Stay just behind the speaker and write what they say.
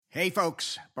Hey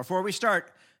folks, before we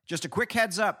start, just a quick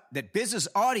heads up that Biz's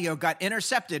audio got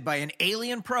intercepted by an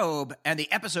alien probe and the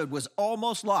episode was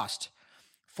almost lost.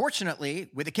 Fortunately,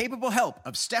 with the capable help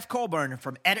of Steph Colburn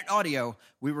from Edit Audio,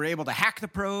 we were able to hack the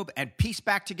probe and piece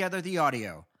back together the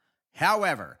audio.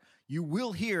 However, you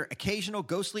will hear occasional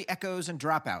ghostly echoes and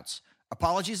dropouts.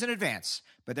 Apologies in advance,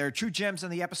 but there are true gems in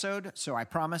the episode, so I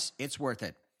promise it's worth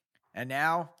it. And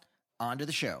now, on to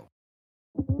the show.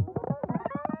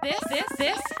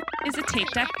 This is a Tape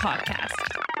Deck podcast.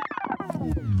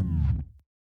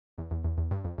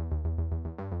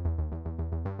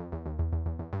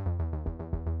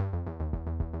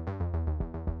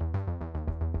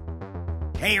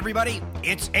 Hey everybody,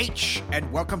 it's H,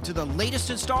 and welcome to the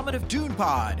latest installment of Dune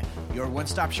Pod, your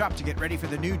one-stop shop to get ready for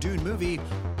the new Dune movie,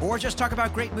 or just talk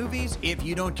about great movies if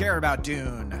you don't care about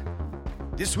Dune.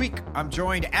 This week, I'm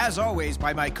joined, as always,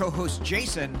 by my co-host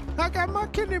Jason. I got my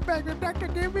kidney back. The doctor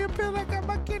gave me a pill. I got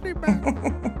my kidney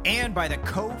back. And by the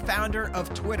co-founder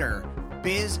of Twitter,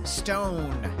 Biz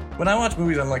Stone. When I watch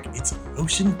movies, I'm like, it's a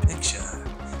motion picture.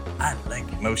 I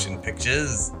like motion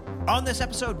pictures. On this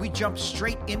episode, we jump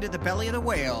straight into the belly of the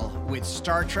whale with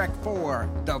Star Trek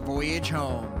IV, The Voyage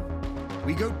Home.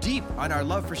 We go deep on our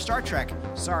love for Star Trek,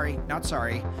 sorry, not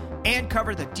sorry, and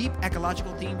cover the deep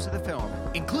ecological themes of the film,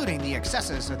 including the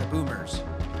excesses of the boomers.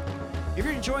 If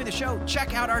you're enjoying the show,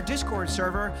 check out our Discord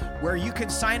server, where you can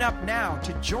sign up now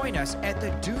to join us at the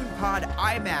Dune Pod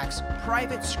IMAX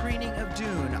private screening of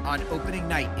Dune on opening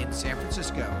night in San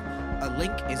Francisco. A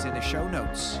link is in the show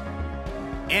notes.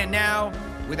 And now,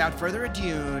 without further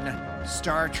ado,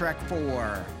 Star Trek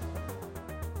IV.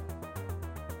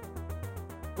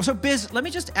 Well, so Biz, let me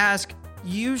just ask,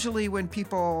 usually when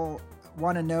people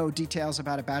want to know details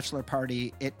about a bachelor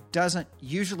party, it doesn't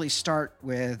usually start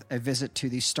with a visit to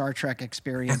the Star Trek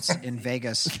experience in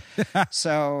Vegas.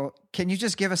 So can you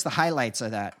just give us the highlights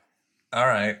of that? All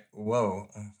right. Whoa.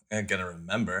 I gotta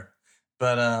remember.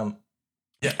 But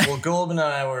yeah, well, Goldman and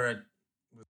I were at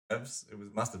Ev's.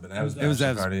 Must have been Ev's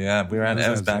bachelor party. Yeah, we were at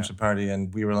Ev's bachelor party,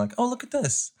 and we were like, oh, look at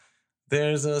this.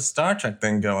 There's a Star Trek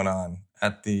thing going on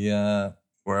at the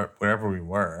wherever we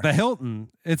were. The Hilton.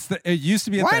 It used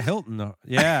to be at the Hilton though.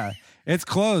 Yeah. It's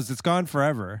closed. It's gone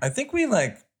forever. I think we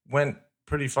went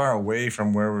pretty far away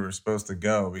from where we were supposed to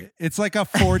go. It's like a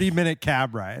 40-minute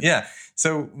cab ride. Yeah.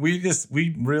 So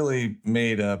we really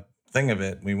made a thing of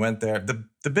it. We went there.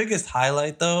 The biggest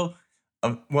highlight though,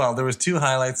 well, there was two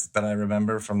highlights that I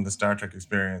remember from the Star Trek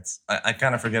experience. I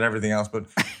kind of forget everything else, but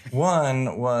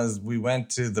one was we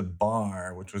went to the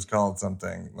bar, which was called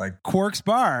something like Quark's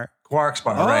Bar. Quark's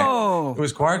Bar, right? It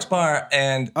was Quark's Bar,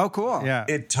 and cool. Yeah,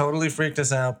 it totally freaked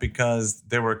us out because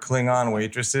there were Klingon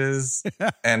waitresses,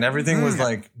 and everything was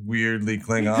like weirdly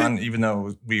Klingon, even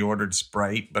though we ordered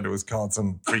Sprite, but it was called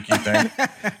some freaky thing.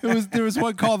 There was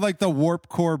one called like the Warp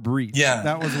Core Breach. Yeah,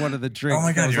 that was one of the drinks. Oh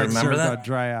my god, that was, you remember that? On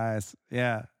dry ice.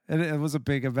 Yeah, it was a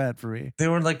big event for me. They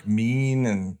were like mean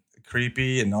and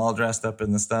creepy and all dressed up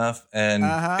in the stuff, and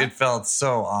it felt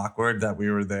so awkward that we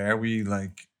were there.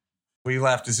 We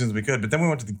left as soon as we could, but then we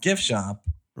went to the gift shop.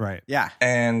 Right. Yeah.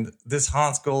 And this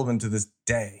haunts Goldman to this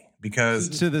day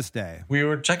because to this day we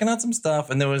were checking out some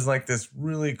stuff, and there was like this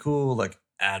really cool like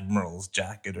Admiral's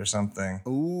jacket or something.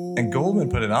 Ooh. And Goldman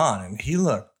put it on, and he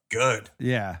looked good.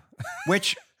 Yeah.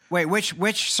 Which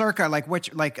circa,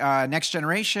 Next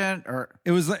Generation, or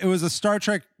it was a Star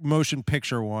Trek motion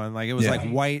picture one. Like it was like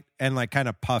white and like kind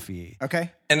of puffy.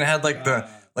 Okay. And it had like the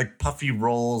puffy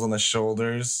rolls on the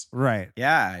shoulders. Right.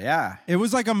 Yeah. It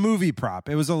was like a movie prop.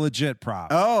 It was a legit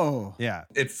prop. Oh. Yeah.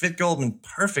 It fit Goldman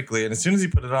perfectly, and as soon as he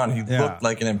put it on, he looked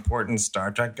like an important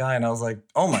Star Trek guy, and I was like,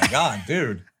 "Oh my god,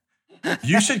 dude,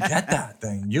 you should get that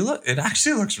thing. It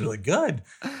actually looks really good."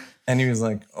 And he was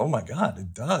like, "Oh my god,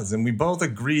 it does." And we both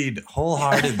agreed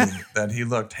wholeheartedly that he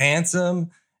looked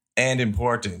handsome and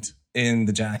important in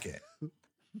the jacket.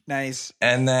 Nice.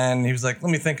 And then he was like, "Let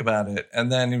me think about it."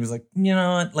 And then he was like, "You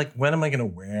know what? Like, when am I going to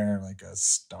wear like a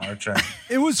Star Trek?"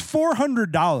 It was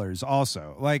 $400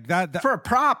 also. Like that for a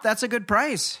prop, that's a good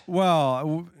price.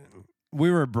 Well,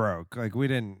 we were broke. Like we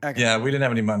didn't. Okay. Yeah, we didn't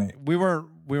have any money. We weren't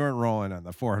rolling on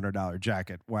the $400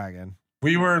 jacket wagon.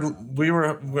 We were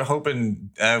hoping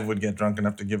Ev would get drunk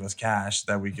enough to give us cash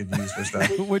that we could use for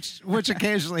stuff, which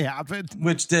occasionally happened.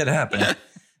 Which did happen.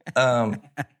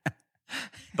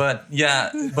 But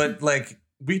like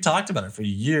we talked about it for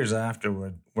years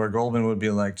afterward, where Goldman would be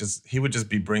like, he would just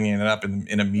be bringing it up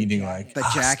in a meeting, like, the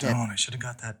jacket. Stone, I should have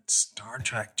got that Star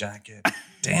Trek jacket.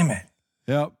 Damn it.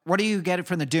 Yep. What do you get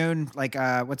from the Dune? Like,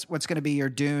 what's going to be your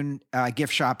Dune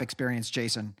gift shop experience,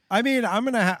 Jason? I mean, I'm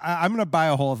gonna buy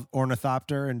a whole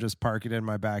ornithopter and just park it in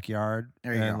my backyard.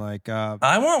 There you go. Like,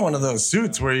 I want one of those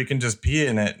suits where you can just pee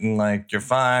in it and like you're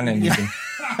fine and you can.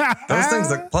 Those things,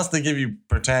 like, plus they give you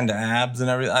pretend abs and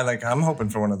everything. I'm hoping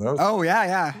for one of those. Oh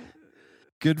yeah.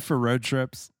 Good for road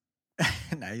trips.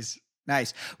 Nice.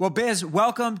 Well, Biz,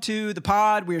 welcome to the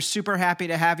pod. We're super happy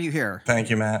to have you here. Thank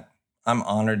you, Matt. I'm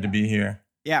honored to be here.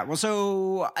 Yeah, well,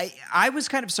 so I was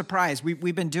kind of surprised.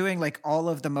 We've been doing like all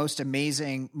of the most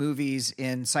amazing movies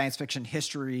in science fiction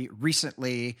history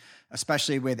recently,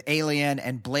 especially with Alien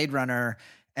and Blade Runner.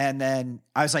 And then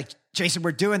I was like, Jason,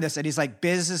 we're doing this. And he's like,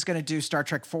 Biz is going to do Star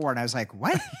Trek 4. And I was like,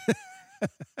 what?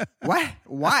 What?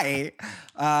 Why?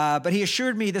 But he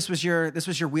assured me this was your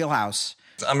wheelhouse.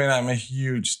 I mean, I'm a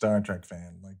huge Star Trek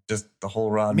fan. Like, just the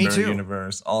whole Roddenberry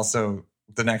universe. Also,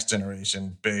 The Next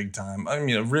Generation, big time. I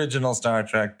mean, original Star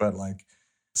Trek, but like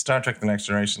Star Trek The Next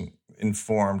Generation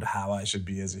informed how I should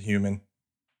be as a human.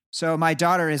 So my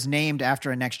daughter is named after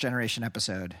a Next Generation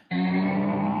episode.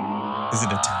 Is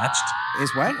it Attached?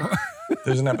 Is what?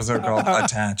 There's an episode called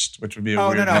Attached, which would be a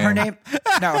weird no. name. Her name,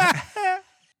 no.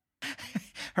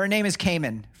 Her name is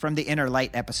Cayman from the Inner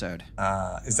Light episode.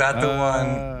 Is that the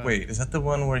one? Wait, is that the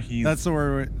one where he? That's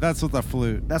with the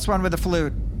flute. That's one with the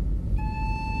flute.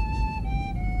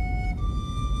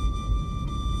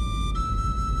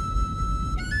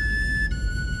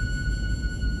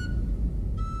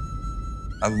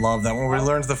 I love that one where he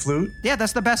learns the flute. Yeah,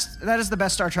 that's the best. That is the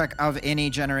best Star Trek of any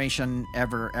generation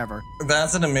ever.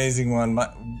 That's an amazing one.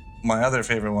 My other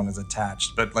favorite one is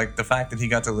Attached, but like the fact that he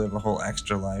got to live a whole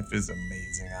extra life is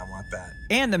amazing. I want that.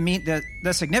 And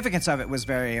the significance of it was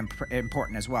very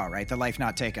important as well, right? The life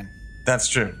not taken. That's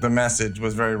true. The message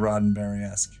was very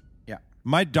Roddenberry-esque. Yeah.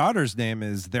 My daughter's name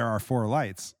is There Are Four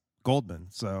Lights, Goldman.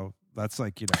 So that's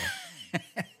like,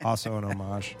 also an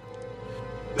homage.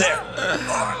 There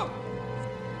are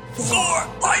four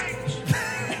lights.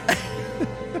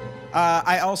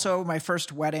 I also, my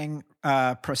first wedding,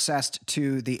 processed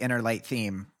to the Inner Light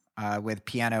theme with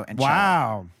piano and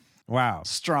cello. Wow.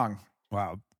 Strong.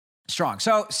 Wow. Strong.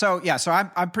 So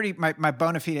I'm pretty, my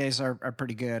bona fides are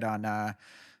pretty good on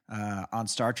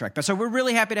Star Trek. But so we're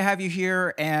really happy to have you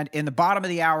here. And in the bottom of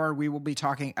the hour, we will be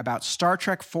talking about Star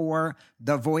Trek 4,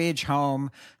 The Voyage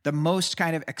Home, the most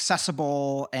kind of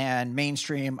accessible and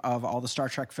mainstream of all the Star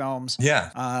Trek films. Yeah.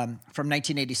 From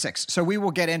 1986. So we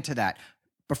will get into that.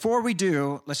 Before we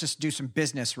do, let's just do some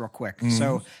business real quick. Mm-hmm.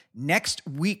 So next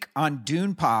week on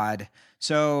Dune Pod,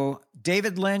 so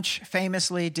David Lynch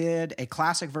famously did a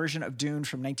classic version of Dune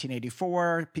from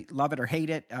 1984. Love it or hate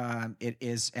it. It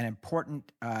is an important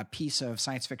piece of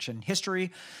science fiction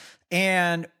history.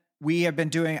 And we have been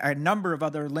doing a number of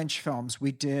other Lynch films.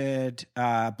 We did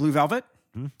Blue Velvet,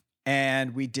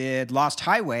 and we did Lost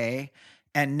Highway.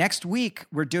 And next week,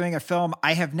 we're doing a film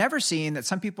I have never seen that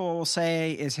some people will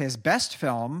say is his best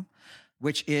film,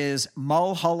 which is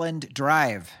Mulholland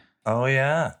Drive. Oh,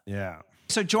 yeah. Yeah.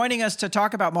 So joining us to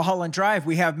talk about Mulholland Drive,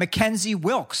 we have Mackenzie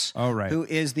Wilkes, who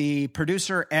is the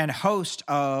producer and host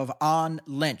of On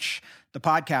Lynch, the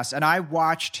podcast. And I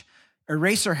watched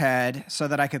Eraserhead so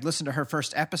that I could listen to her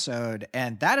first episode.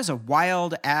 And that is a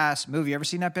wild-ass movie. You ever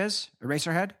seen that, Biz?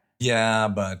 Eraserhead? Yeah,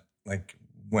 but like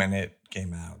when it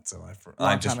came out, so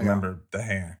I just remember the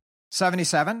hair.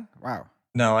 77? Wow.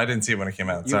 No, I didn't see it when it came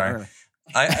out. Sorry.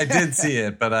 I did see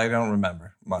it, but I don't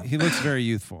remember much. He looks very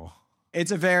youthful.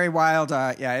 It's a very wild,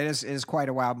 it is quite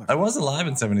a wild movie. I was alive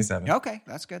in 77. Okay,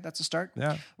 that's good. That's a start.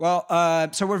 Yeah. Well,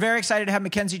 so we're very excited to have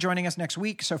Mackenzie joining us next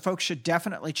week. So folks should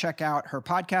definitely check out her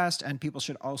podcast, and people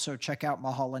should also check out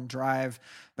Mulholland Drive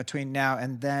between now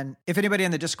and then. If anybody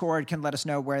in the Discord can let us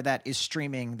know where that is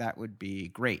streaming, that would be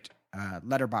great.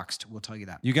 Letterboxd will tell you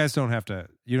that. You guys don't have to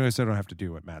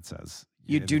do what Matt says.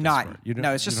 You do not.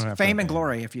 No, it's just fame and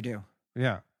glory if you do.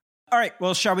 Yeah. All right.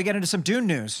 Well, shall we get into some Dune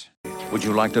news? Would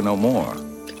you like to know more?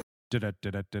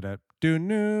 Dune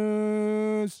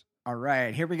news. All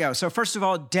right. Here we go. So first of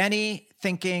all, Denny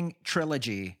thinking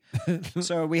trilogy.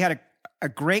 So we had a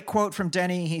great quote from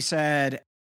Denny. He said,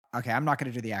 okay, I'm not going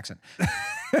to do the accent.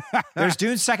 There's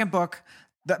Dune's second book,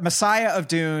 The Messiah of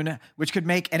Dune, which could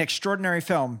make an extraordinary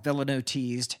film, Villeneuve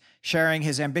teased, sharing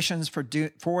his ambitions for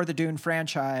the Dune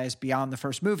franchise beyond the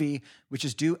first movie, which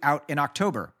is due out in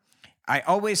October. I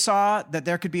always saw that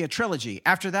there could be a trilogy.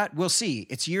 After that, we'll see.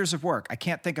 It's years of work. I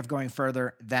can't think of going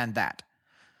further than that.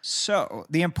 So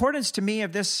the importance to me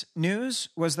of this news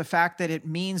was the fact that it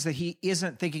means that he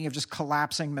isn't thinking of just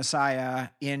collapsing Messiah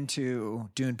into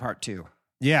Dune Part 2.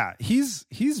 Yeah, he's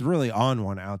really on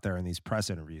one out there in these press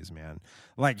interviews, man.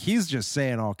 Like, he's just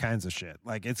saying all kinds of shit.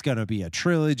 Like, it's going to be a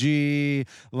trilogy.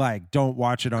 Like, don't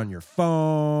watch it on your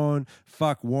phone.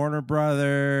 Fuck Warner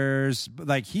Brothers.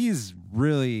 Like, he's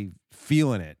really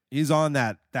feeling it. He's on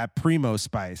that primo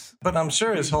spice. But I'm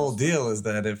sure his whole deal is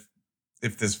that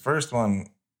if this first one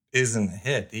isn't a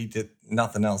hit,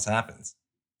 nothing else happens,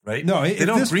 right? No, they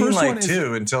don't greenlight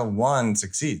 2 until 1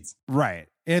 succeeds. Right.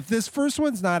 If this first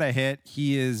one's not a hit,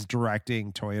 he is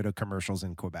directing Toyota commercials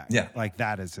in Quebec. Yeah. Like,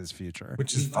 that is his future.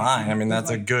 Which is fine. I mean, that's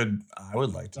a good, I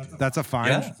would like to do that. That's a fine,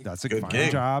 Yeah, that's a good fine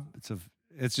gig. job.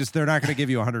 It's just, they're not going to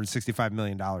give you $165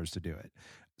 million to do it.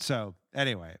 So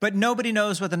anyway, But nobody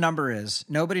knows what the number is.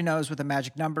 Nobody knows what the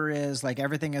magic number is. Like,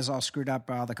 everything is all screwed up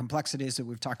by all the complexities that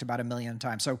we've talked about a million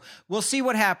times. So we'll see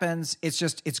what happens. It's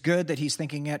good that he's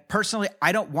thinking it. Personally,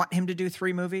 I don't want him to do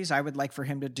 3 movies. I would like for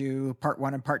him to do part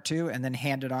 1 and part 2 and then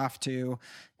hand it off to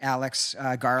Alex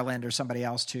Garland or somebody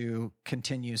else to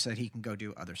continue so that he can go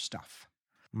do other stuff.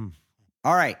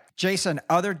 All right, Jason,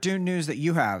 other Dune news that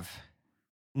you have?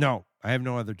 no, I have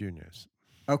no other Dune news.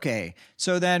 Okay,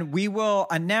 so then we will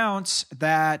announce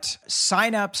that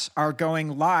signups are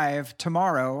going live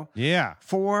tomorrow Yeah.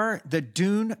 for the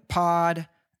Dune Pod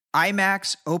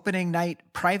IMAX opening night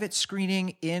private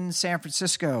screening in San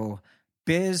Francisco.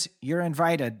 Biz, you're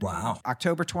invited. Wow.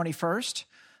 October 21st.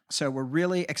 So we're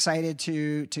really excited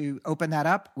to open that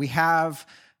up. We have,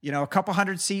 a couple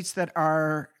hundred seats that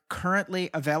are currently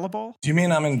available. Do you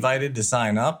mean I'm invited to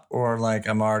sign up or like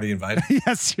I'm already invited?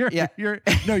 Yes,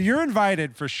 you're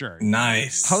invited for sure.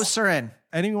 Nice. Hosts are in.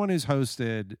 Anyone who's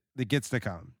hosted that gets to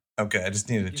come. Okay, I just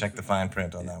needed to check the fine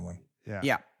print on that one.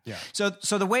 Yeah.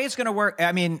 So the way it's going to work,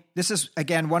 I mean, this is,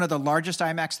 again, one of the largest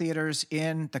IMAX theaters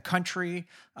in the country.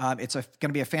 It's going to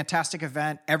be a fantastic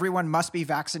event. Everyone must be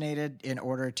vaccinated in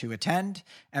order to attend,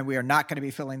 and we are not going to be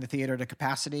filling the theater to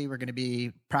capacity. We're going to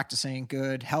be practicing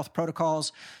good health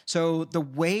protocols. So the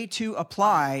way to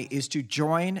apply is to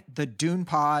join the Dune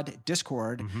Pod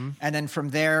Discord, and then from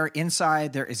there,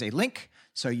 inside, there is a link.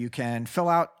 So you can fill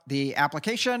out the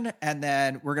application, and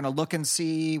then we're going to look and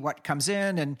see what comes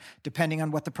in. And depending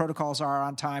on what the protocols are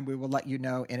on time, we will let you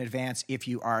know in advance if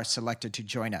you are selected to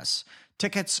join us.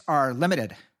 Tickets are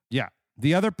limited. Yeah.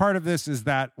 The other part of this is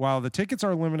that while the tickets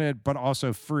are limited but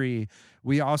also free,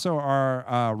 we also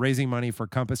are raising money for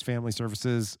Compass Family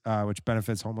Services, which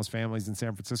benefits homeless families in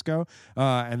San Francisco.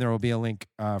 And there will be a link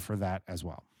for that as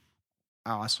well.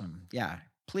 Awesome. Yeah.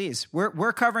 Please,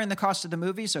 we're covering the cost of the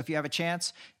movie, so if you have a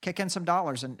chance, kick in some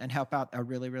dollars and help out a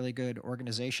really, really good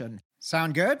organization.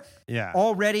 Sound good? Yeah.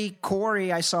 Already,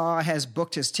 Corey, I saw, has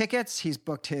booked his tickets. He's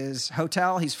booked his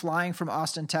hotel. He's flying from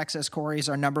Austin, Texas. Corey's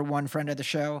our number one friend of the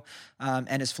show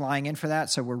and is flying in for that,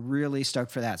 so we're really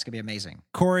stoked for that. It's going to be amazing.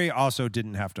 Corey also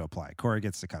didn't have to apply. Corey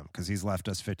gets to come because he's left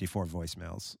us 54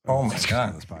 voicemails. Oh my God.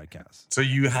 On this podcast. So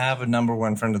you have a number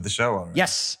one friend of the show already?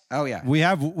 Yes. Oh, yeah. We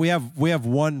have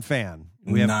one fan.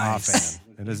 We have Nice. a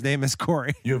fan, and his name is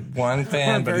Corey. You have one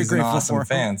fan, but very he's an grateful awesome for him.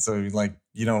 fan. So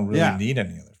you don't really need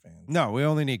any other fans. No, we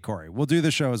only need Corey. We'll do the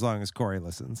show as long as Corey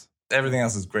listens. Everything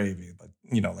else is gravy, but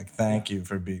thank you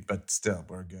for being, but still,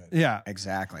 we're good. Yeah.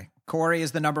 Exactly. Corey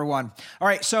is the number one. All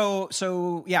right. So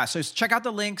check out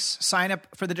the links, sign up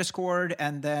for the Discord,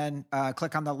 and then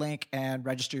click on the link and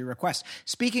register your request.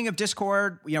 Speaking of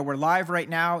Discord, we're live right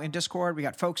now in Discord. We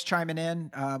got folks chiming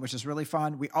in, which is really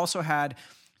fun. We also had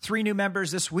 3 new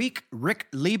members this week: Rick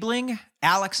Liebling,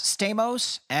 Alex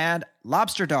Stamos, and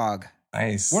Lobster Dog.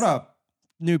 Nice. What up,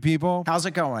 new people? How's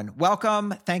it going?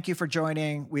 Welcome. Thank you for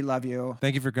joining. We love you.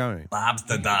 Thank you for coming.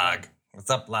 Lobster Dog.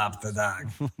 What's up, Lobster Dog?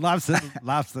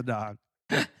 Lobster dog.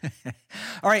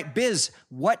 All right, Biz,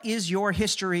 what is your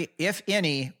history, if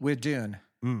any, with Dune?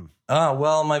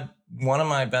 Well, one of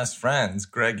my best friends,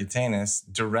 Greg Utanis,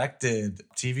 directed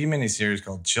a TV miniseries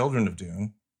called Children of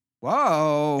Dune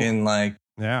Whoa. in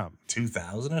Yeah.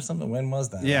 2000 or something. When was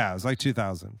that? Yeah, it was like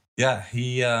 2000. Yeah,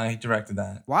 he directed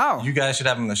that. Wow. You guys should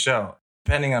have him on the show.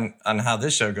 Depending on how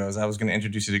this show goes, I was going to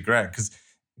introduce you to Greg because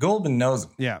Goldman knows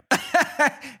him. Yeah.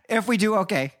 If we do,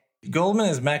 okay. Goldman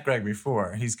has met Greg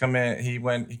before. He's come in.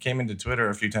 He came into Twitter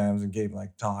a few times and gave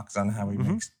talks on how he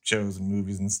makes shows and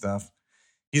movies and stuff.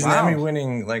 He's Wow. an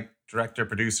Emmy-winning director,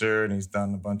 producer, and he's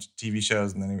done a bunch of TV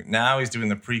shows. And then now he's doing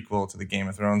the prequel to the Game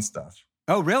of Thrones stuff.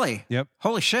 Oh, really? Yep.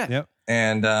 Holy shit. Yep.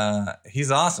 And he's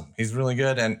awesome. He's really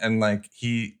good. And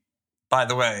he, by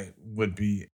the way, would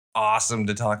be awesome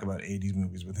to talk about 80s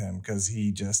movies with him because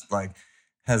he just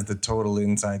has the total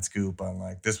inside scoop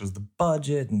on this was the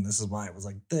budget and this is why it was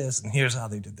like this and here's how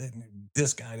they did that. And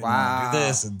this guy didn't want to do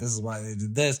this and this is why they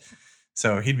did this.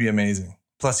 So he'd be amazing.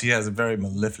 Plus he has a very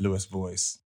mellifluous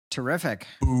voice. Terrific.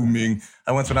 booming.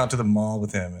 I once went out to the mall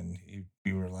with him, and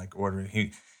we were like ordering.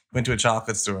 He went to a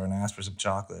chocolate store and asked for some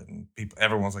chocolate, and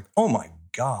everyone was like, "Oh my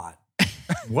God,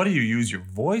 what do you use your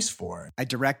voice for?" I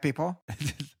direct people.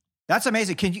 That's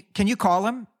amazing. Can you call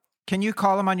him? Can you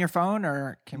call him on your phone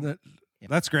or can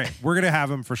That's great. We're going to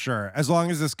have him for sure, as long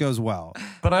as this goes well.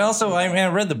 But I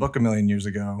read the book a million years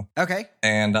ago. Okay.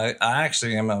 And I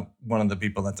actually am one of the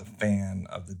people that's a fan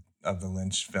of the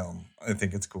Lynch film. I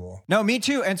think it's cool. No, me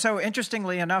too. And so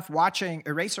interestingly enough, watching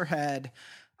Eraserhead,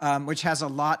 which has a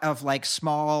lot of like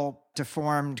small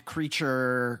deformed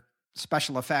creature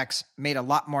special effects, made a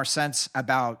lot more sense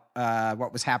about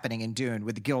what was happening in Dune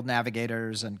with the Guild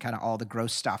Navigators and kind of all the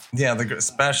gross stuff. Yeah,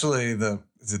 especially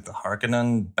is it the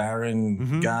Harkonnen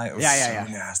Baron guy? It was Yeah.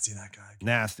 nasty, that guy.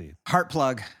 Nasty. Heart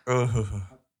plug. Ugh.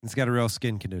 He's got a real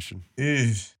skin condition.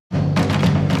 Ew.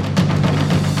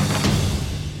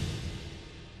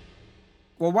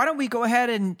 Well, why don't we go ahead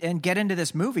and get into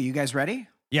this movie? You guys ready?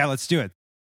 Yeah, let's do it.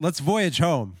 Let's voyage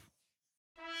home.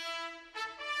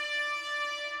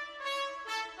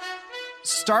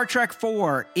 Star Trek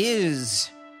IV is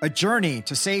a journey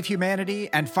to save humanity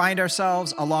and find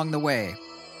ourselves along the way.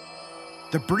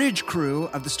 The bridge crew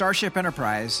of the Starship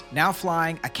Enterprise, now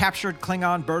flying a captured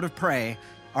Klingon bird of prey,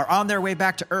 are on their way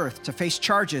back to Earth to face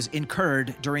charges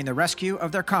incurred during the rescue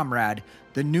of their comrade,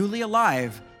 the newly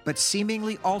alive but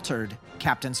seemingly altered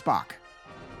Captain Spock.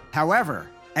 However,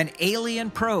 an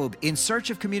alien probe in search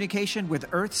of communication with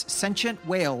Earth's sentient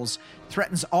whales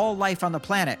threatens all life on the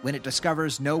planet when it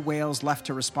discovers no whales left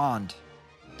to respond.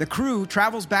 The crew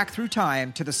travels back through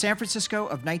time to the San Francisco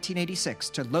of 1986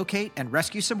 to locate and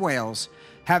rescue some whales,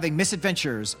 having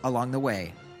misadventures along the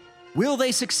way. Will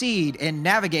they succeed in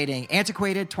navigating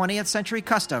antiquated 20th century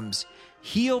customs,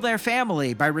 heal their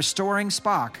family by restoring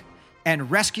Spock,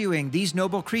 and rescuing these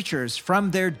noble creatures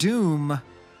from their doom?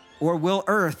 Or will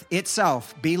Earth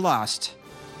itself be lost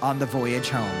on the voyage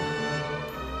home?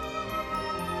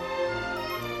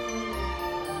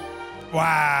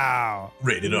 Wow.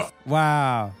 Rated up.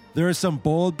 Wow. There are some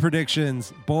bold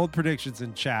predictions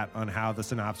in chat on how the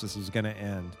synopsis was going to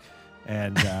end.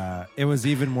 And it was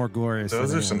even more glorious.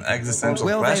 Those are some existential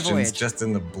Will they questions voyage? just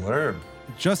in the blurb.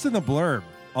 Just in the blurb.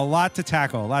 A lot to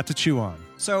tackle, a lot to chew on.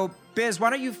 So, Biz, why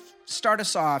don't you start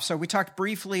us off? So we talked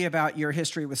briefly about your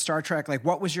history with Star Trek. Like,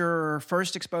 what was your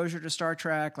first exposure to Star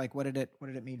Trek? Like, what did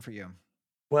it mean for you?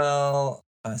 Well,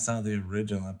 I saw the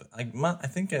original. I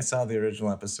think I saw the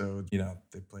original episode. You know,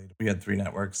 we had 3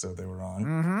 networks, so they were on.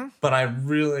 Mm-hmm. But I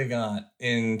really got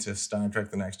into Star Trek: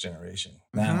 The Next Generation.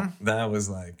 Now, that was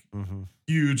like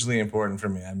hugely important for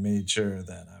me. I made sure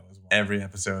that I was watching every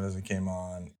episode as it came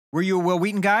on. Were you a Will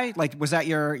Wheaton guy? Like, was that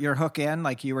your hook in?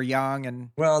 Like, you were young and...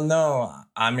 Well, no.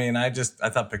 I mean, I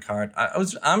thought Picard. I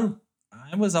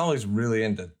was always really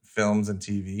into films and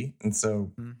TV, and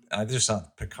so I just saw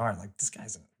Picard. Like, this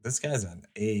guy's an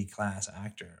A-class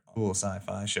actor. Cool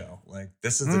sci-fi show. Like,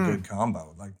 this is a good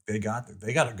combo. Like, they got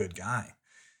a good guy,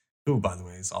 who, by the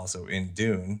way, is also in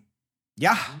Dune.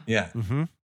 Yeah. Yeah. Mm-hmm.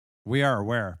 We are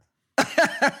aware.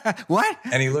 What?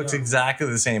 And he looks exactly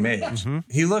the same age.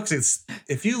 He looks,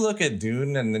 if you look at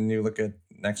Dune and then you look at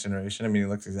Next Generation, I mean, he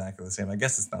looks exactly the same. I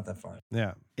guess it's not that far.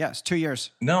 Yeah. Yes, 2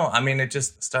 years. No, I mean, it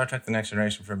just, Star Trek: The Next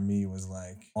Generation for me was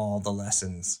like all the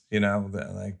lessons, you know,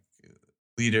 like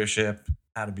leadership,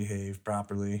 how to behave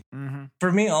properly. Mm-hmm.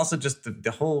 For me, also just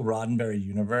the whole Roddenberry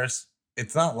universe,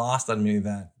 it's not lost on me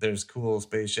that there's cool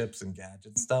spaceships and gadgets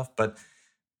and stuff, but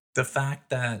the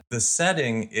fact that the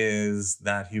setting is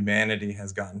that humanity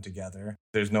has gotten together,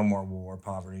 there's no more war,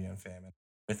 poverty, and famine.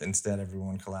 Instead,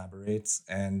 everyone collaborates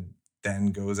and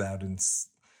then goes out and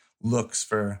looks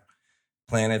for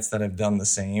planets that have done the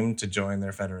same to join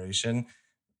their federation.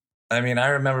 I mean, I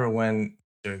remember when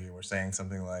Sergey were saying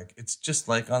something like, it's just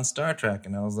like on Star Trek.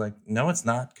 And I was like, no, it's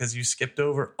not, because you skipped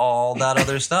over all that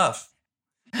other stuff.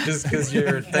 Just because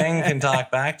your thing can talk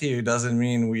back to you doesn't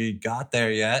mean we got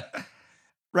there yet.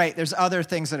 Right. There's other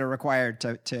things that are required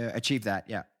to achieve that.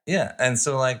 Yeah. Yeah. And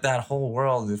so like that whole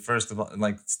world, first of all,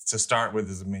 like to start with,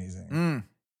 is amazing.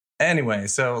 Anyway,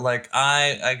 so like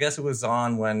I guess it was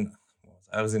on when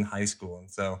I was in high school.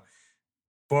 And so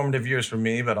formative years for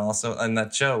me, but also, and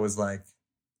that show was like,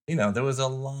 you know, there was a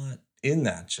lot in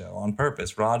that show on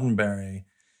purpose. Roddenberry.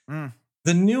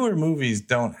 The newer movies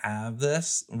don't have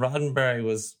this. Roddenberry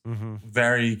was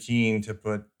very keen to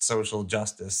put social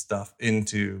justice stuff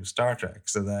into Star Trek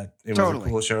so that it was a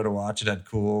cool show to watch. It had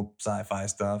cool sci-fi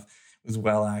stuff. It was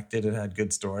well acted. It had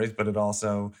good stories, but it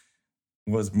also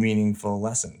was meaningful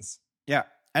lessons. Yeah.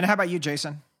 And how about you,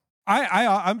 Jason?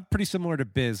 I'm pretty similar to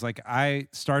Biz. Like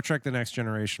Star Trek: The Next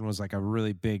Generation was like a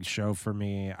really big show for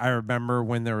me. I remember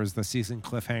when there was the season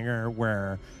cliffhanger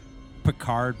where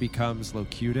Picard becomes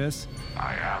Locutus.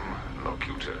 I am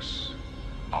Locutus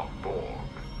of Borg.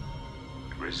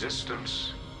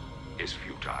 Resistance is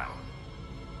futile.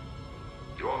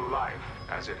 Your life,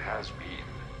 as it has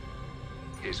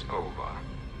been, is over.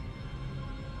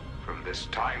 From this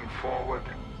time forward,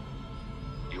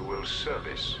 you will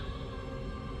service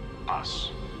us.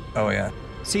 Oh, yeah.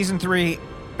 Season 3,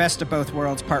 Best of Both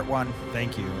Worlds, Part 1.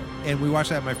 Thank you. And we watched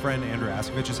that at my friend Andrew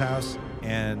Askovich's house,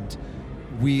 and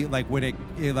we like when it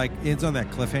like ends on that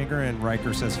cliffhanger, and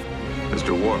Riker says,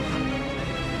 Mr. Worf,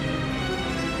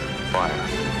 fire.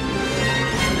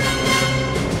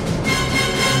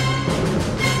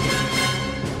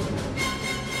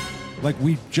 like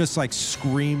we just like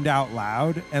screamed out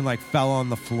loud and like fell on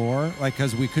the floor, like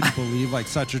because we couldn't believe like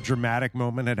such a dramatic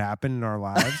moment had happened in our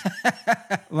lives.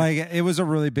 Like it was a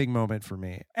really big moment for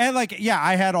me. And like, yeah,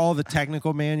 I had all the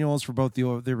technical manuals for both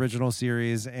the original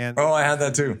series and I had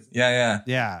that too.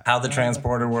 Yeah. How the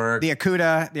transporter worked. The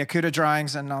Akuta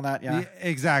drawings and all that. Yeah,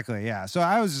 exactly. Yeah. So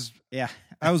I was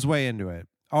way into it.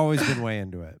 Always been way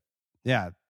into it.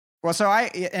 Yeah. Well, so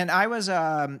I was,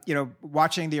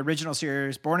 watching the original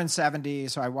series, born in '70,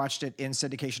 so I watched it in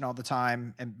syndication all the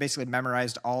time and basically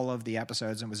memorized all of the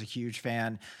episodes and was a huge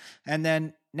fan. And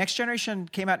then Next Generation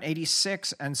came out in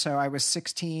 '86, and so I was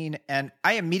 16, and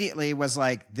I immediately was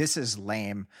like, this is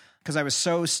lame. Because I was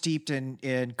so steeped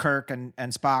in Kirk and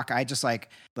Spock, I just like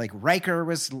Riker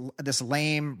was this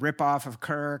lame ripoff of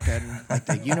Kirk, and like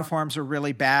the uniforms were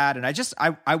really bad, and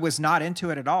I was not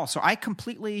into it at all. So I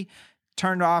completely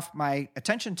turned off my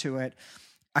attention to it.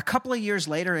 A couple of years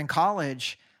later in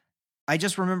college, I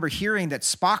just remember hearing that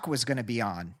Spock was going to be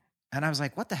on. And I was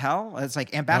like, what the hell? It's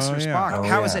like Ambassador Spock.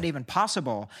 How is that even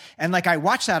possible? And like I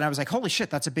watched that and I was like, holy shit,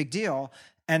 that's a big deal.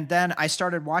 And then I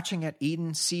started watching it,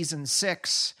 Eden season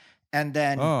 6, and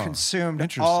then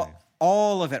consumed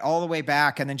all of it all the way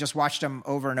back, and then just watched them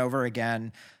over and over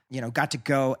again. Got to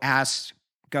go ask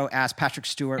Patrick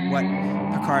Stewart what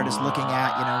Picard is looking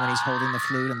at, when he's holding the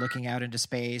flute and looking out into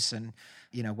space, and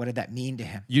what did that mean to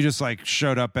him? You just like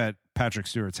showed up at Patrick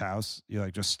Stewart's house. You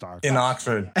like just stalked in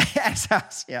Oxford. His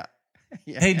house, yeah.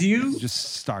 Hey, do you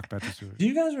just stalk Patrick Stewart? Do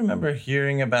you guys remember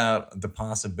hearing about the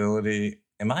possibility?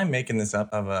 Am I making this up?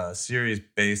 Of a series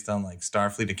based on like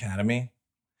Starfleet Academy?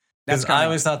 Because I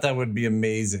always thought that would be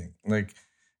amazing. Like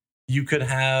you could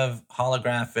have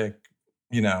holographic,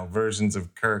 versions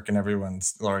of Kirk and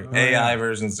everyone's, or AI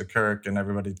versions of Kirk and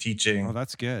everybody teaching. Oh,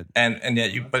 that's good. And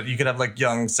yet you could have like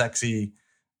young, sexy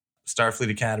Starfleet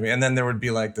Academy, and then there would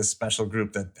be like this special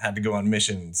group that had to go on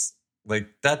missions. Like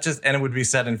that and it would be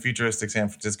set in futuristic San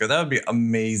Francisco. That would be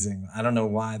amazing. I don't know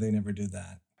why they never did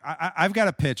that. I've got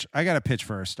a pitch. I got a pitch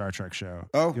for a Star Trek show.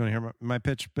 Oh, you want to hear my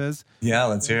pitch, Biz? Yeah,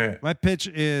 let's hear it. My pitch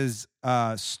is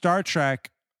Star Trek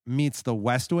meets The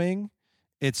West Wing.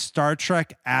 It's Star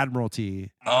Trek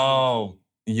Admiralty. Oh,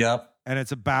 yep. And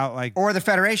it's about like... Or the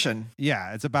Federation.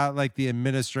 Yeah, it's about like the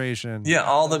administration. Yeah,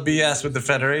 all the BS with the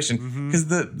Federation. Because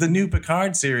the new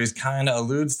Picard series kind of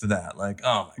alludes to that. Like,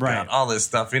 oh my God, all this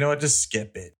stuff. You know what? Just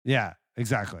skip it. Yeah,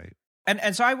 exactly.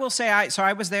 And so I will say,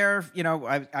 I was there,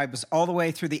 I was all the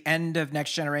way through the end of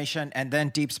Next Generation, and then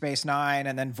Deep Space Nine,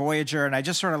 and then Voyager, and I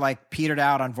just sort of like petered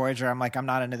out on Voyager. I'm like, I'm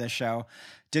not into this show.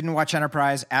 Didn't watch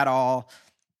Enterprise at all.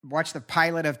 Watched the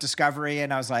pilot of Discovery,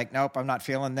 and I was like, nope, I'm not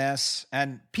feeling this.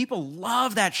 And people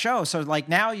love that show. So like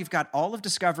now you've got all of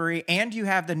Discovery, and you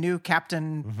have the new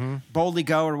Captain Boldly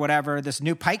Go or whatever, this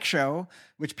new Pike show,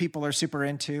 which people are super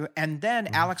into. And then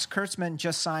Alex Kurtzman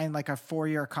just signed like a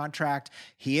 4-year contract.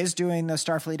 He is doing the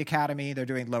Starfleet Academy. They're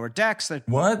doing Lower Decks.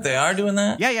 What? They are doing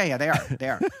that? Yeah, they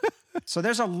are. So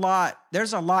there's a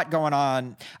lot going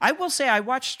on. I will say I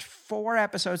watched 4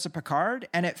 episodes of Picard,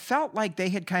 and it felt like they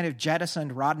had kind of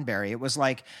jettisoned Roddenberry. It was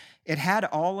like it had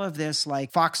all of this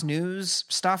like Fox News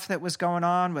stuff that was going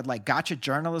on with like gotcha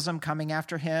journalism coming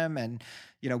after him, and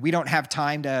we don't have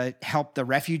time to help the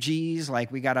refugees.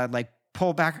 Like we gotta like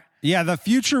pull back. Yeah, the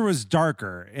future was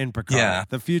darker in Picard. Yeah.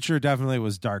 The future definitely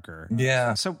was darker.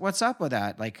 Yeah. So what's up with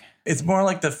that? Like it's more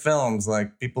like the films.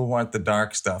 Like people want the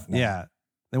dark stuff now. Yeah.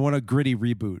 They want a gritty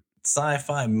reboot.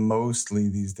 Sci-fi mostly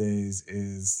these days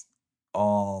is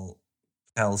all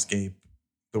hellscape,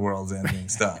 the world's ending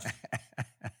stuff.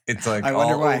 It's like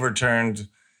all overturned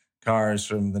cars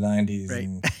from the 90s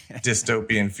and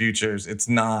dystopian futures. It's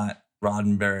not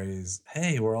Roddenberry's,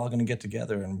 hey, we're all going to get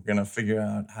together and we're going to figure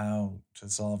out how to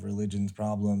solve religion's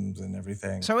problems and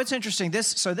everything. So it's interesting.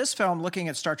 This film, looking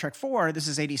at Star Trek 4, this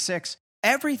is 86.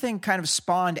 everything kind of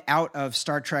spawned out of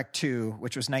Star Trek II,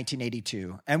 which was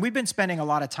 1982. And we've been spending a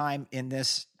lot of time in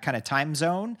this kind of time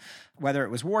zone, whether it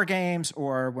was War Games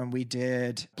or when we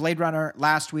did Blade Runner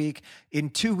last week. In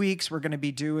 2 weeks, we're going to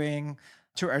be doing...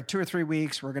 2 or 3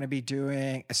 weeks, we're going to be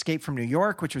doing Escape from New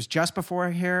York, which was just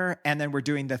before here, and then we're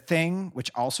doing The Thing,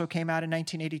 which also came out in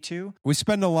 1982. We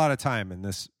spend a lot of time in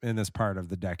this part of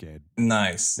the decade.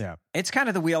 Nice. Yeah. It's kind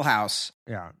of the wheelhouse.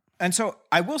 Yeah. And so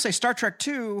I will say Star Trek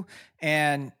II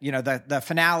and, you know, the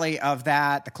finale of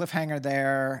that, the cliffhanger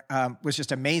there was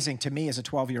just amazing to me as a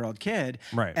 12-year-old kid.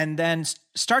 Right. And then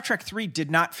Star Trek III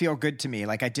did not feel good to me.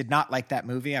 Like, I did not like that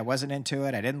movie. I wasn't into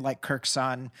it. I didn't like Kirk's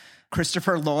son,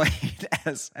 Christopher Lloyd,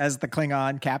 as the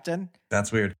Klingon captain.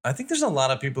 That's weird. I think there's a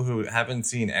lot of people who haven't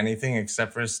seen anything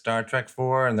except for Star Trek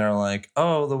 4, and they're like,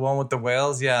 oh, the one with the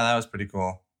whales? Yeah, that was pretty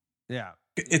cool. Yeah.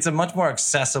 It's a much more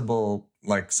accessible,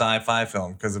 like, sci-fi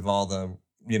film because of all the,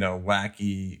 you know,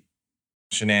 wacky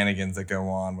shenanigans that go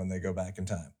on when they go back in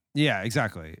time. Yeah,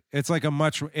 exactly. It's like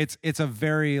it's a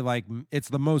very like it's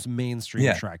the most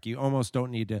mainstream Trek. You almost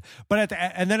don't need to. But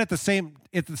at the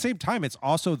same time, it's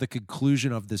also the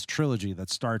conclusion of this trilogy that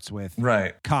starts with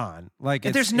Khan. Like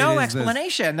there's no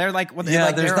explanation. They're like, well, yeah,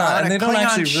 like there's not, and they don't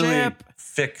actually ship. really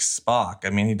fix Spock. I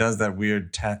mean, he does that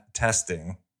weird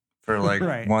testing for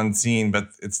like one scene, but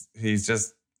he's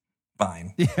just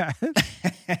fine. Yeah.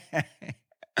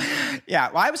 Yeah,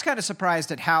 well, I was kind of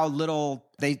surprised at how little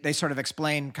they sort of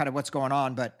explain kind of what's going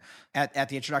on, but at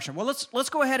the introduction. Well, let's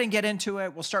go ahead and get into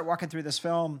it. We'll start walking through this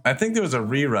film. I think there was a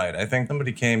rewrite. I think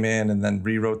somebody came in and then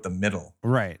rewrote the middle.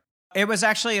 Right. It was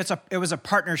actually it was a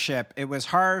partnership. It was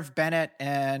Harve Bennett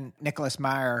and Nicholas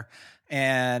Meyer,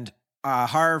 and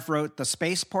Harve wrote the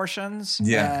space portions,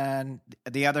 and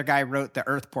the other guy wrote the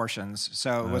Earth portions.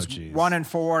 So it was 1 and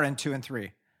 4 and 2 and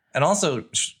 3. And also,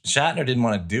 Shatner didn't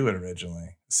want to do it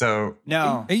originally. So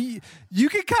no, you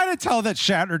can kind of tell that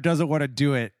Shatner doesn't want to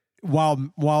do it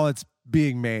while it's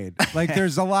being made. Like,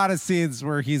 there's a lot of scenes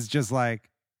where he's just like,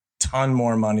 ton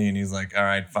more money, and he's like, all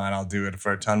right, fine, I'll do it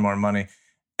for a ton more money.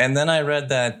 And then I read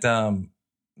that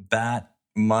that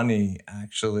money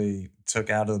actually took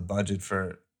out of the budget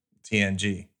for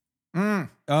TNG.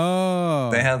 Oh,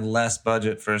 they had less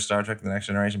budget for Star Trek: The Next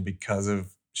Generation because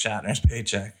of Shatner's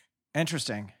paycheck.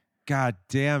 Interesting. God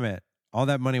damn it. All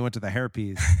that money went to the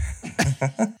hairpiece.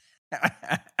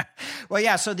 Well,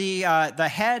 yeah, so the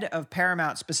head of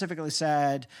Paramount specifically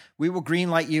said, we will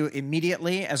greenlight you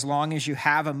immediately as long as you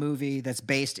have a movie that's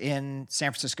based in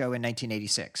San Francisco in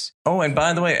 1986. Oh, and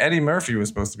by the way, Eddie Murphy was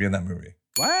supposed to be in that movie.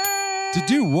 What? To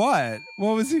do what?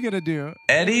 What was he going to do?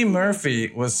 Eddie Murphy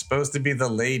was supposed to be the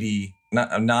lady,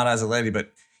 not as a lady,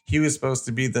 but he was supposed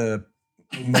to be the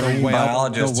marine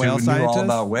biologist who knew all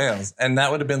about whales, and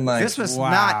that would have been like, this was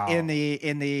not in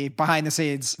the behind the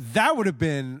scenes. That would have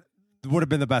been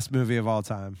the best movie of all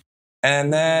time.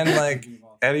 And then like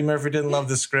Eddie Murphy didn't love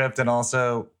the script, and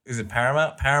also is it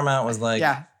Paramount? Paramount was like,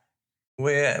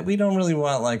 we don't really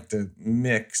want like to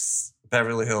mix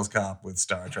Beverly Hills Cop with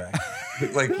Star Trek.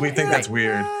 Like, we think that's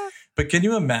weird. But can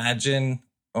you imagine?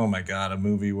 Oh my God, a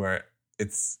movie where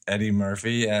it's Eddie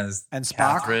Murphy as and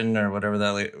Spock? Catherine or whatever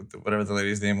whatever the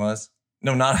lady's name was.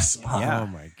 No, not as Spock. Yeah. Oh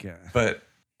my God. But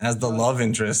as the love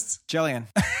interest. Jillian.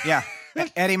 Yeah.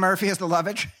 Eddie Murphy as the love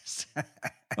interest.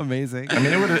 Amazing. I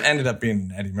mean, it would have ended up being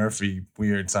an Eddie Murphy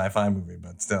weird sci-fi movie,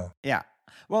 but still. Yeah.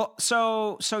 Well,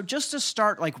 so just to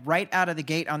start, like right out of the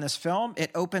gate on this film,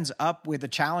 it opens up with the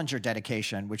Challenger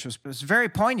dedication, which was very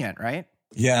poignant, right?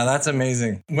 Yeah, that's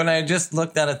amazing. When I just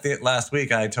looked at it last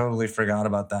week, I totally forgot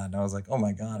about that. And I was like, oh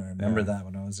my God, I remember that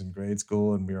when I was in grade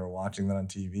school and we were watching that on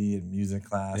TV in music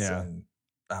class. Yeah. And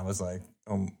I was like,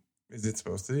 is it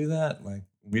supposed to do that? Like,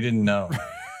 we didn't know.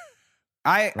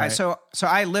 I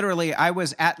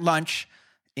was at lunch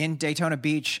in Daytona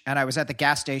Beach, and I was at the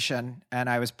gas station, and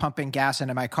I was pumping gas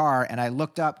into my car, and I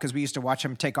looked up because we used to watch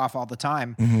him take off all the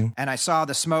time, and I saw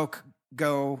the smoke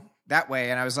go that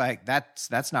way, and I was like,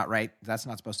 that's not right. That's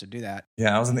not supposed to do that.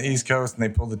 Yeah, I was on the East Coast, and they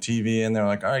pulled the TV in. They were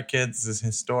like, all right, kids, this is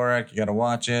historic. You got to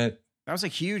watch it. That was a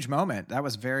huge moment. That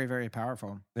was very, very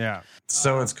powerful. Yeah.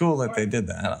 So it's cool that they did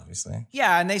that, obviously.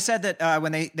 Yeah, and they said that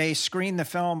when they screened the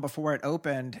film before it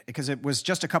opened, because it was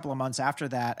just a couple of months after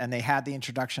that, and they had the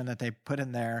introduction that they put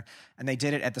in there, and they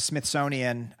did it at the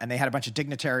Smithsonian, and they had a bunch of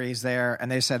dignitaries there,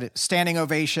 and they said standing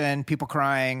ovation, people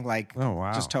crying, like, oh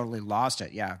wow, just totally lost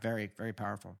it. Yeah, very, very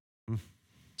powerful.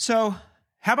 So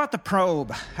how about the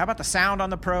probe? How about the sound on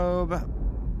the probe?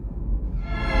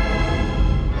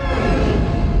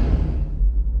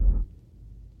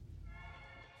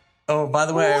 Oh, by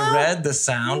the way, I read the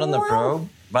sound on the probe.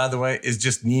 by the way, is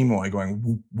just Nimoy going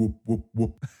whoop, whoop, whoop,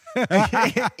 whoop.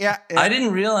 yeah. I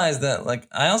didn't realize that. Like,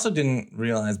 I also didn't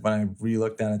realize when I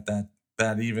re-looked at it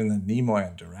that even that Nimoy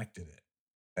had directed it.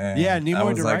 And Yeah, Nimoy I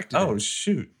was directed like, oh, it.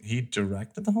 shoot. He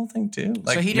directed the whole thing too?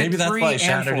 Like, he did maybe that's 3 why and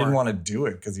Shatter 4. didn't want to do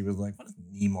it because he was like, what does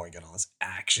Nimoy get all this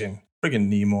action? Friggin'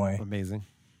 Nimoy. Amazing.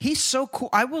 He's so cool.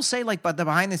 I will say, like, but the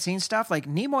behind the scenes stuff, like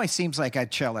Nimoy seems like a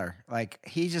chiller. Like,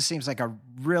 he just seems like a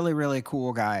really, really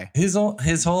cool guy. His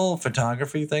whole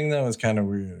photography thing, though, is kind of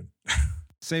weird.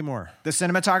 Say more. The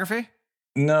cinematography?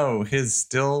 No, his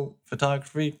still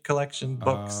photography collection,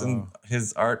 books, and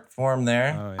his art form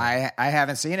there. Oh, yeah. I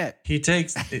haven't seen it. He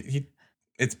takes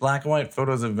it's black and white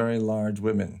photos of very large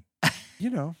women. You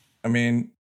know, I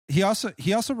mean, he also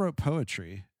wrote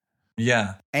poetry.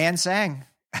 yeah. And sang.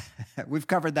 We've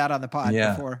covered that on the pod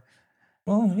Yeah. before.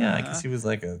 Well, yeah, I guess he was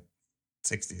like a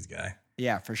 60s guy.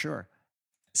 Yeah, for sure.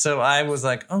 So I was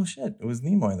like, oh shit, it was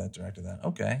Nimoy that directed that.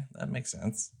 Okay, that makes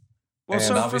sense. Well, and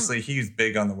so from- obviously he's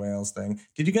big on the whales thing.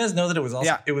 Did you guys know that it was also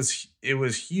Yeah. it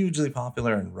was hugely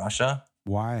popular in Russia?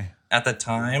 Why? At the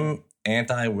time,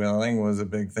 anti-whaling was a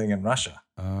big thing in Russia.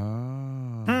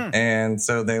 Oh. And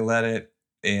so they let it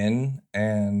in,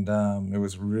 and it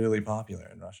was really popular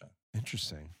in Russia.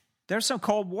 Interesting. There's some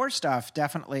Cold War stuff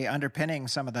definitely underpinning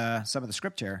some of the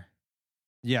script here.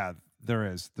 Yeah, there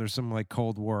is. There's some like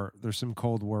Cold War. There's some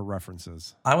Cold War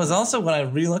references. I was also, when I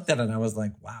re-looked at it, I was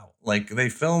like, wow. Like, they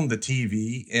filmed the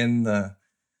TV in the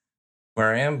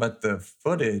aquarium, but the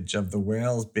footage of the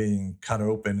whales being cut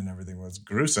open and everything was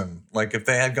gruesome. Like, if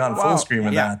they had gone full Wow. screen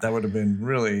with Yeah. that would have been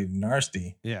really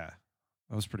nasty. Yeah,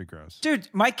 that was pretty gross. Dude,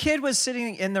 my kid was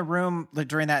sitting in the room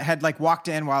during that, had like walked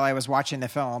in while I was watching the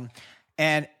film,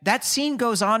 and that scene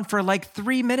goes on for like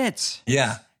 3 minutes.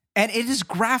 Yeah. And it is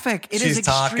graphic. It is She's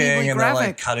talking, extremely and they're like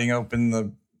graphic. cutting open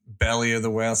the belly of the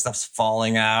whale. Stuff's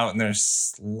falling out, and they're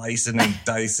slicing and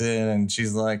dicing. And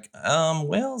she's like,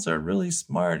 whales are really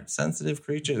smart, sensitive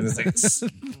creatures. And it's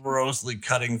like grossly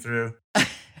cutting through.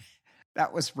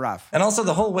 That was rough. And also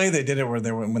the whole way they did it, where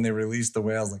when they released the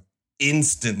whales, like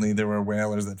instantly there were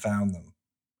whalers that found them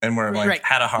and were like Right.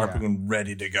 had a harpoon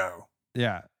ready to go.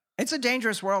 Yeah, It's a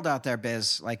dangerous world out there,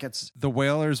 Biz. Like, it's the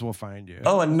whalers will find you.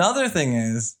 Oh, another thing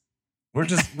is we're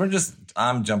just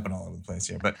I'm jumping all over the place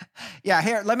here, but yeah.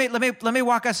 Here, let me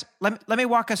walk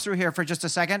us through here for just a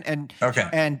second, and Okay.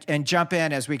 and jump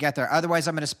in as we get there. Otherwise,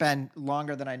 I'm going to spend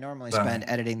longer than I normally Done. spend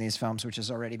editing these films, which is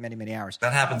already many hours.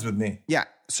 that happens with me. Yeah.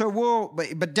 So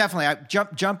but definitely, I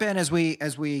jump in as we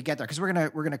get there, because we're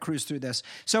gonna cruise through this.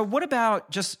 So what about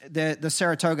just the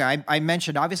Saratoga? I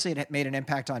mentioned, obviously it made an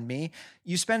impact on me.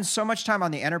 You spend so much time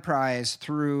on the Enterprise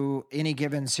through any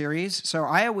given series, so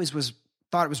I always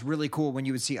thought it was really cool when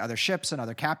you would see other ships and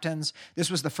other captains. This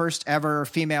was the first ever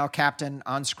female captain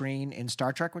on screen in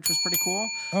Star Trek, which was pretty cool.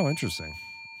 Oh, interesting.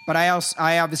 But I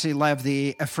obviously love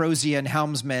the Afrosian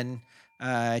helmsman,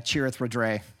 Chirrut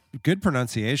Rodre. Good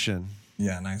pronunciation.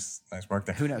 Yeah, nice work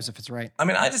there. Who knows if it's right? I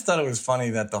mean, I just thought it was funny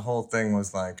that the whole thing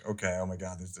was like, okay, oh my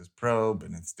God, there's this probe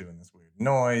and it's doing this weird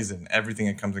noise, and everything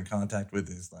it comes in contact with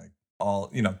is like all,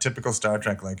 typical Star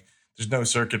Trek. Like, there's no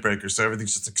circuit breakers, so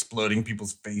everything's just exploding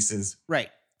people's faces. Right.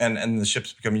 And the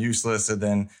ships become useless, and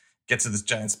then get to this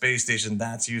giant space station,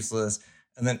 that's useless.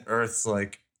 And then Earth's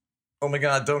like, oh my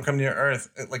God, don't come near Earth.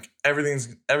 Like, everything's,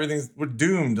 we're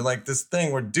doomed. Like, this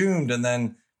thing, we're doomed. And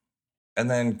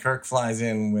then Kirk flies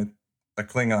in with a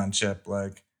Klingon ship,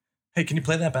 like, hey, can you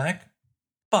play that back?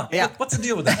 Fuck, Yeah. what's the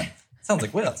deal with that? Sounds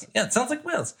like whales. Yeah, it sounds like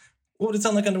whales. What would it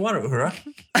sound like underwater, Uhura?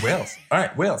 Whales. All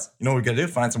right, whales. You know what we got to do?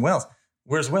 Find some whales.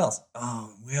 Where's whales?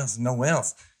 Oh, whales. No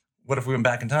whales. What if we went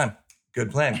back in time?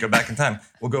 Good plan. Go back in time.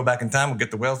 We'll go back in time. We'll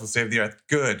get the whales. We'll save the Earth.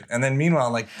 Good. And then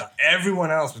meanwhile, like, everyone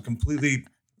else was completely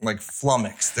like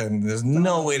flummoxed, and there's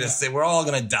no way to say we're all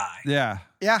going to die. Yeah.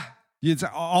 Yeah.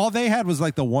 All they had was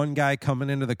like the one guy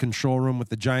coming into the control room with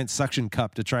the giant suction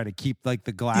cup to try to keep like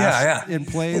the glass Yeah. in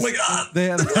place. Oh my God. They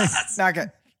had, like, That's- Not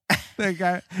good.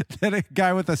 that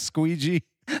guy with a squeegee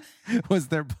was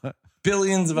their.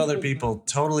 Billions of other people,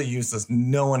 totally useless.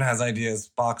 No one has ideas.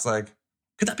 Spock's like,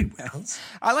 could that be whales?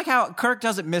 I like how Kirk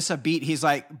doesn't miss a beat. He's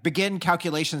like, begin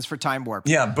calculations for time warp.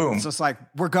 Yeah, boom. It's just like,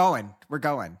 we're going.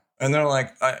 And they're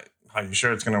like, are you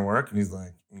sure it's going to work? And he's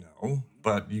like, no,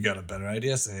 but you got a better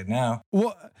idea. Say it now.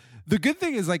 Well, the good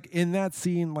thing is, like, in that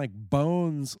scene, like,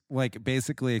 Bones, like,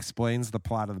 basically explains the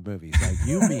plot of the movie. He's like,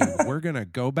 you mean we're going to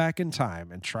go back in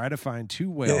time and try to find two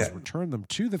whales, Yeah. return them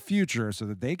to the future so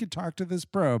that they could talk to this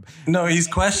probe. No, he's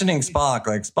questioning Spock.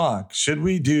 Like, Spock, should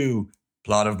we do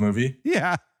plot of movie?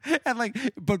 Yeah. And like,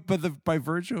 but by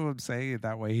virtue of him saying it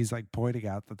that way, he's like pointing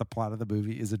out that the plot of the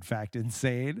movie is in fact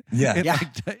insane. Yeah. And, Yeah.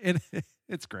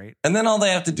 it's great. And then all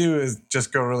they have to do is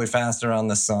just go really fast around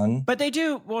the sun. But they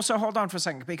do. Well, so hold on for a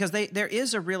second, because there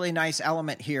is a really nice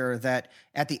element here that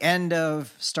at the end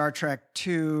of Star Trek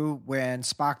II, when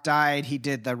Spock died, he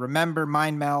did the remember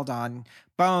mind meld on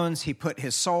Bones. He put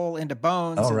his soul into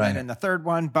Bones. Oh, and right. then in the third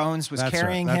one, Bones was That's right.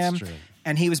 carrying That's him. true.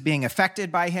 And he was being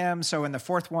affected by him. So in the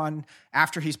fourth one,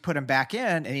 after he's put him back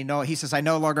in, and he says, I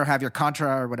no longer have your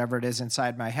Contra or whatever it is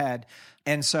inside my head.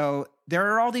 And so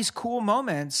there are all these cool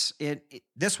moments in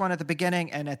this one at the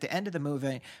beginning and at the end of the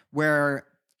movie where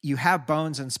you have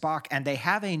Bones and Spock, and they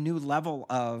have a new level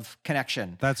of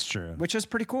connection, That's true. which is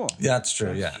pretty cool. Yeah, that's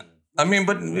true. Yeah. I mean,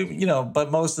 but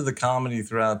most of the comedy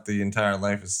throughout the entire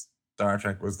life of Star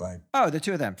Trek was like Oh, the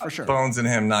two of them, for sure. Bones and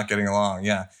him not getting along.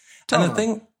 Yeah.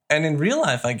 Totally. And in real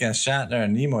life, I guess Shatner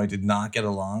and Nimoy did not get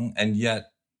along, and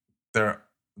yet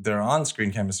their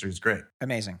on-screen chemistry is great.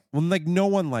 Amazing. Well, like no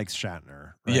one likes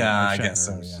Shatner. Right? Yeah, Like, I guess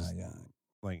so. Shatner is just, Yeah.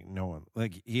 Like no one.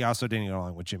 Like he also didn't get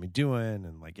along with Jimmy Doohan,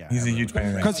 and like He's a huge pain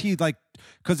in the ass.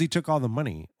 because he took all the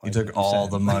money. He like took you all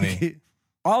said. the money.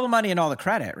 All the money and all the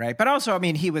credit, right? But also, I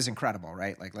mean, he was incredible,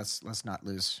 right? Like, let's not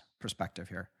lose perspective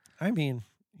here. I mean,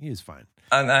 he is fine.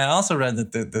 And I also read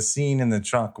that the scene in the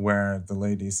truck where the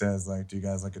lady says, like, do you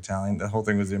guys like Italian? The whole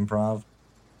thing was improv.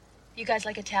 You guys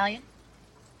like Italian?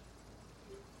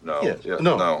 No. Yes. Yeah,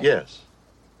 No. Yes.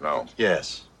 No.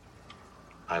 Yes.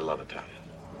 I love Italian.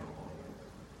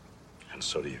 And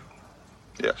so do you.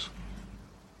 Yes.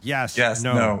 Yes. Yes,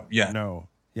 No. no, yeah. No.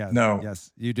 Yes. No.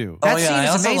 Yes. You do. That Oh yeah, scene I is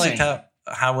also amazing. like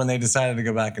how when they decided to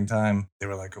go back in time, they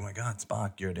were like, "Oh my God,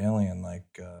 Spock, you're an alien!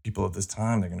 Like people of this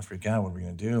time, they're gonna freak out. What are we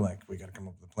gonna do? Like we got to come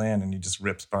up with a plan." And he just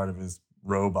rips part of his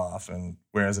robe off and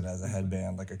wears it as a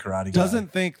headband, like a karate guy.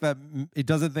 Doesn't think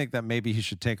that maybe he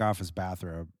should take off his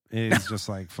bathrobe. He's just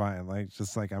like fine, like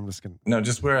just like I'm just gonna No,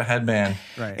 just wear a headband.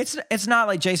 right. It's not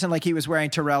like Jason, like he was wearing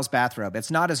Terrell's bathrobe.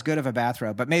 It's not as good of a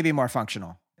bathrobe, but maybe more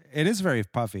functional. It is very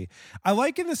puffy. I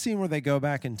like in the scene where they go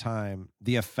back in time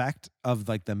the effect of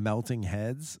like the melting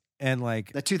heads and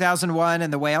like The 2001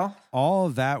 and the whale. all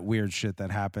of that weird shit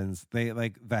that happens. They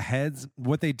like the heads.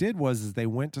 What they did was they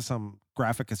went to some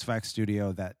graphic effects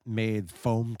studio that made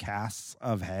foam casts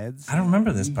of heads. I don't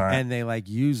remember this part. And they like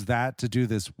use that to do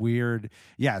this weird.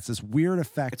 Yeah, it's this weird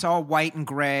effect. It's all white and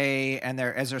gray, and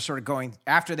they're sort of going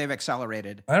after they've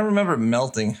accelerated. I don't remember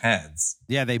melting heads.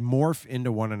 Yeah, they morph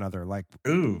into one another. Like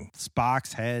Ooh,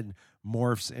 Spock's head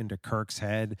morphs into Kirk's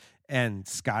head, and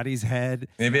Scotty's head.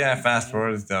 maybe I fast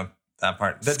forwarded that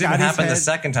part. That didn't Scotty's happen the head-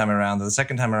 second time around. The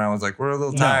second time around was like, we're a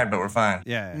little tired, but we're fine.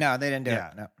 Yeah. No, they didn't do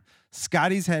Yeah. it. No.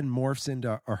 Scotty's head morphs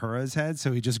into Uhura's head,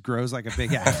 so he just grows like a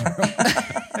big afro.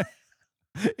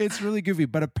 It's really goofy.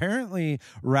 But apparently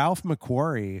Ralph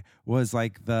McQuarrie was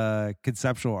like the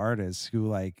conceptual artist who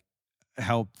like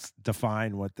helped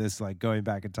define what this like going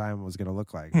back in time was going to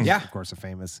look like. Yeah. Of course, a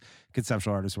famous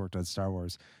conceptual artist worked on Star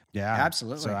Wars. Yeah.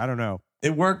 Absolutely. So I don't know.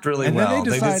 It worked really And then well. they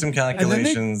They, decide- did some and then they-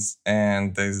 calculations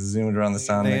and they zoomed around the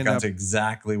sun. They They end got up- to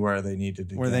exactly where they needed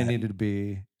to Where get. they needed to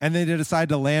be. And they decide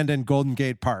to land in Golden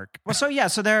Gate Park. Well,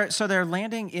 so they're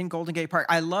landing in Golden Gate Park.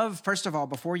 I love, first of all,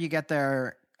 before you get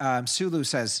there, Sulu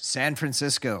says, San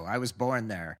Francisco. I was born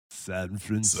there. San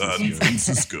Francisco. San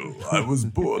Francisco. I was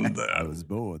born there. I was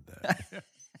born there.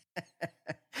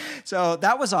 So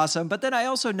that was awesome. But then I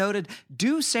also noted,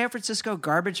 do San Francisco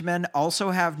garbage men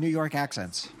also have New York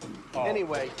accents?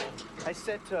 Anyway, I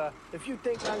said to her, if you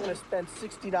think I'm going to spend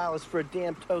 $60 for a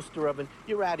damn toaster oven,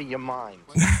 you're out of your mind.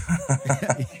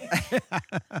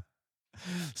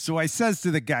 So I says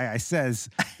to the guy, I says,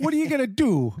 what are you going to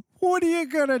do? What are you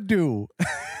going to do?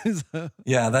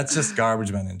 Yeah, that's just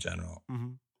garbage men in general.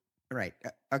 Right.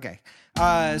 Okay.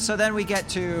 So then we get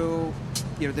to,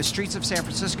 the streets of San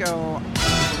Francisco.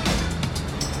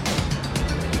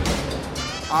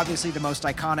 Obviously, the most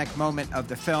iconic moment of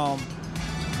the film.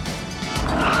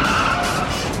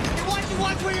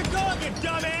 Watch where you're going, you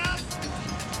dumbass!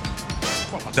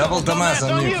 Double dumbass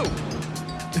on you.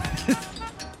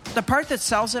 The part that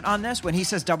sells it on this, when he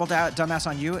says double dumbass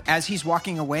on you, as he's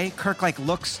walking away, Kirk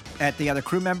looks at the other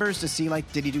crew members to see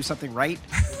did he do something right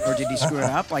or did he screw it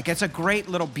up? It's a great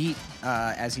little beat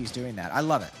as he's doing that. I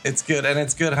love it. It's good, and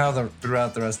it's good how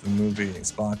throughout the rest of the movie,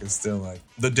 Spock is still like,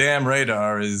 the damn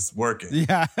radar is working.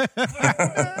 Yeah.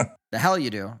 The hell you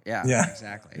do. Yeah. Yeah.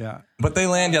 Exactly. Yeah. But they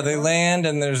land,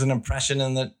 and there's an impression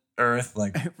in earth,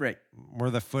 like Right. Where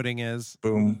the footing is.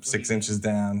 boom, 6 inches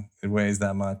down. It weighs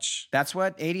that much. That's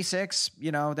what 86.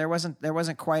 There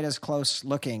wasn't quite as close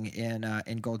looking in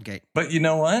Golden Gate. But you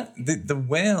know what? The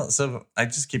whale. So I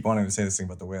just keep wanting to say this thing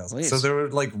about the whales. Please. So there were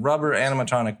like rubber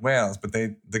animatronic whales, but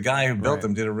the guy who built Right.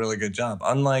 them did a really good job.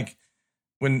 Unlike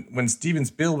when Steven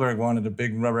Spielberg wanted a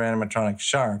big rubber animatronic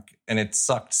shark, and it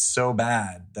sucked so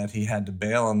bad that he had to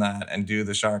bail on that and do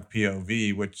the shark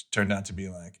POV, which turned out to be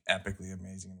like epically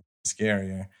amazing and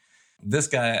scarier. This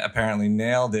guy apparently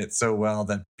nailed it so well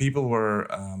that people were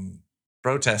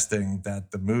protesting that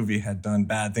the movie had done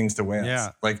bad things to whales.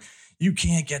 Yeah. Like, you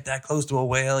can't get that close to a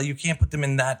whale. You can't put them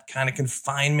in that kind of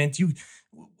confinement. You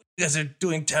guys are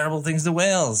doing terrible things to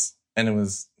whales. And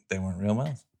they weren't real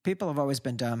whales. People have always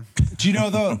been dumb. Do you know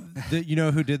though? You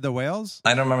know who did the whales?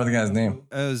 I don't remember the guy's name.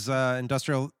 It was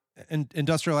Industrial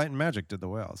Light and Magic did the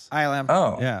whales. ILM.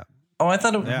 Oh. Yeah, Oh, I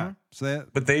thought it was. yeah. So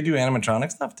But they do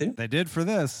animatronic stuff too? they did for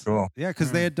this. Cool. Yeah,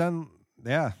 because they had done.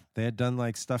 Yeah, they had done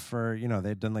like stuff for they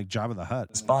had done like Jabba the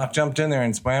Hutt. Spock jumped in there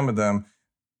and swam with them.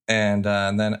 And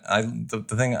then the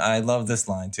thing, I love this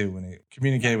line too, when he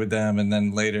communicated with them and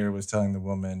then later was telling the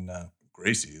woman,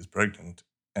 Gracie is pregnant.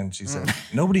 And she said,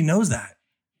 nobody knows that.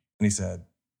 And he said,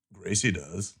 Gracie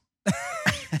does.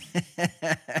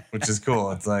 Which is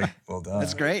cool. It's like, well done.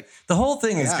 That's great. The whole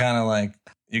thing is Yeah. kind of like,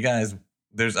 you guys,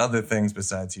 there's other things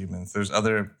besides humans. There's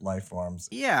other life forms.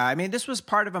 Yeah, I mean, this was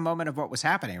part of a moment of what was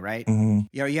happening, right? Mhm.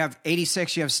 You have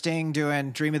 86, you have Sting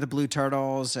doing Dream of the Blue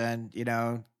Turtles, and,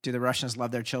 Do the Russians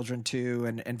Love Their Children Too,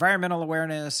 and environmental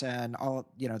awareness, and all,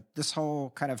 this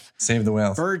whole kind of Save the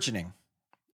whales. burgeoning.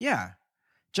 Yeah.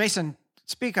 Jason,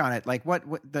 speak on it. Like what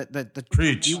the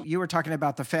Preach. You were talking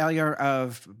about the failure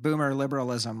of boomer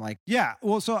liberalism. Like, Yeah,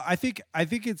 well, so I think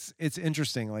it's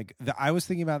interesting. Like I was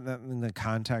thinking about that in the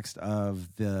context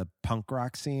of the punk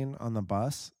rock scene on the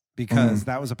bus because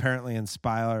that was apparently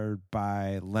inspired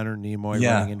by Leonard Nimoy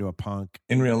running into a punk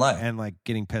In real life. and like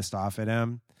getting pissed off at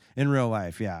him in real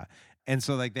life. Yeah. And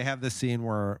so like they have this scene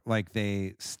where like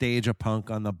they stage a punk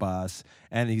on the bus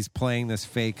and he's playing this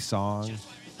fake song,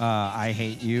 I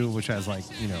Hate You, which has like,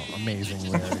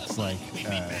 amazing lyrics. Like,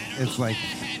 it's like,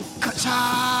 'cause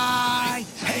I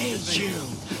hate you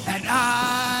and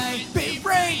I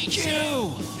berate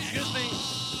you.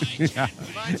 Yeah.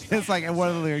 It's like, and one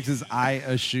of the lyrics is I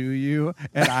eschew you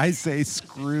and I say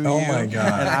screw Oh you. my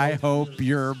God. And I hope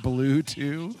you're blue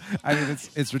too. I mean,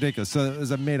 it's ridiculous. So it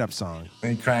was a made up song.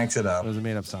 And he cranks it up. It was a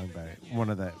made up song by one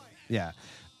of the, yeah.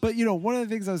 But, one of the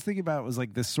things I was thinking about was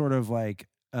like this sort of like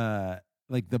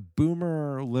the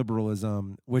boomer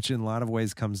liberalism, which in a lot of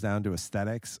ways comes down to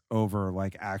aesthetics over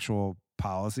like actual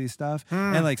policy stuff.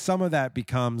 And like some of that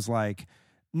becomes like,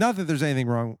 not that there's anything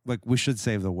wrong, like we should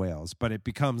save the whales, but it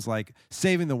becomes like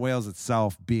saving the whales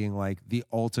itself being like the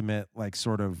ultimate, like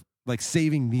sort of like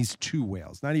saving these two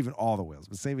whales, not even all the whales,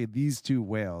 but saving these two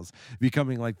whales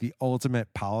becoming like the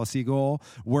ultimate policy goal.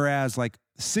 Whereas like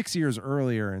 6 years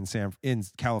earlier in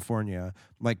California,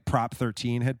 like Prop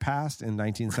 13 had passed in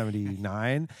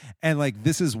 1979. And like,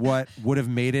 this is what would have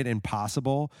made it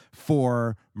impossible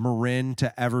for Marin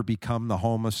to ever become the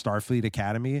home of Starfleet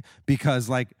Academy because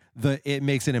like it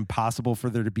makes it impossible for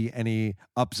there to be any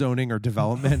upzoning or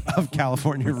development of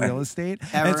California real estate.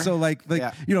 Ever. And so like,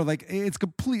 Yeah. like it's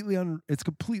completely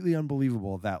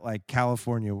unbelievable that like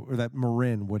California or that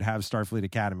Marin would have Starfleet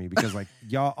Academy because like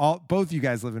both you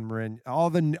guys live in Marin.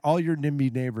 All your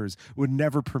NIMBY neighbors would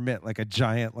never permit like a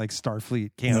giant like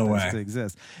Starfleet campus to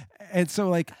exist. And so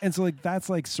like that's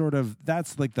like sort of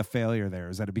that's like the failure there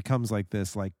is that it becomes like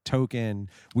this like token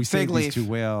we save these two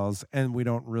whales and we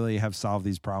don't really have solved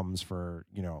these problems for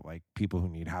like people who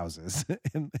need houses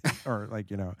or like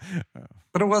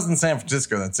But it wasn't San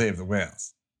Francisco that saved the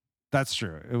whales. That's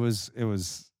true. It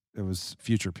was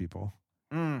future people.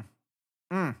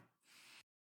 a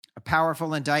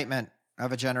powerful indictment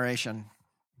of a generation.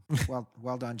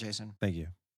 Well done, Jason. Thank you.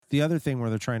 The other thing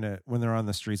when they're on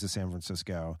the streets of San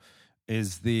Francisco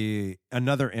is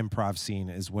another improv scene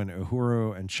is when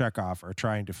Uhuru and Chekhov are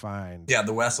trying to find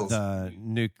the vessels.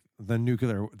 the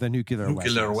nuclear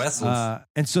vessels.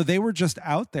 And so they were just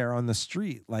out there on the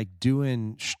street, like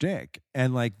doing shtick.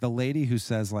 And like the lady who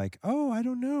says like, oh, I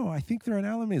don't know. I think they're in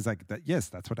Alameda is like, yes,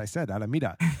 that's what I said.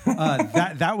 Alameda.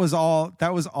 That was all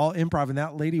improv. And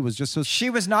that lady was just so. She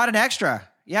was not an extra.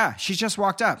 Yeah. She just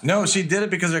walked up. No, she did it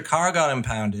because her car got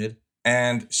impounded.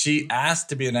 And she asked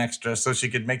to be an extra so she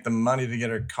could make the money to get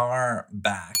her car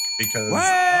back because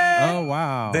oh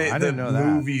wow, I didn't know the that.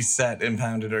 movie set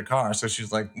impounded her car. So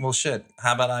she's like, well, shit,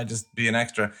 how about I just be an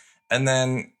extra? And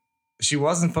then she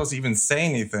wasn't supposed to even say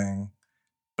anything.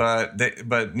 But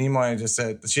Nimoy just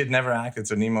said she had never acted,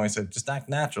 so Nimoy said just act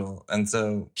natural, and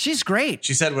so she's great.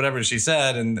 She said whatever she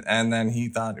said, and then he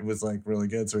thought it was like really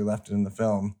good, so he left it in the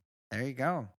film. There you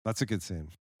go. That's a good scene.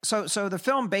 So the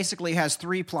film basically has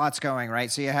three plots going,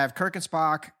 right? So you have Kirk and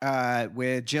Spock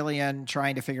with Jillian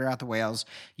trying to figure out the whales.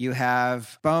 You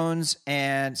have Bones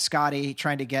and Scotty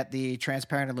trying to get the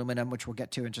transparent aluminum, which we'll get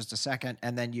to in just a second.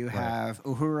 And then you have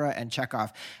Uhura and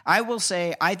Chekhov. I will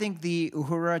say, I think the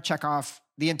Uhura, Chekhov,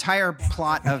 the entire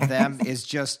plot of them is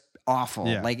just awful.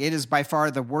 Yeah. Like, it is by far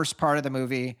the worst part of the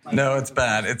movie. No, it's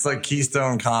bad. It's like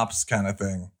Keystone Cops kind of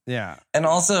thing. Yeah. And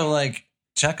also, like,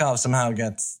 Chekhov somehow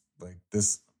gets like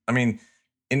this. I mean,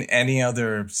 in any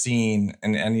other scene,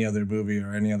 in any other movie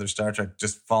or any other Star Trek,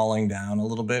 just falling down a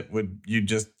little bit, you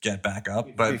just get back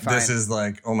up? But this is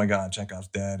like, oh my God, Chekhov's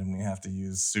dead, and we have to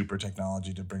use super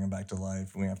technology to bring him back to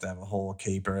life. And we have to have a whole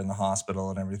caper in the hospital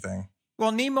and everything.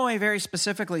 Well, Nimoy very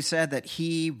specifically said that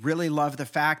he really loved the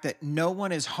fact that no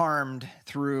one is harmed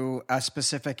through a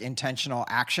specific intentional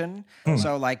action.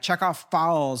 So, like, Chekhov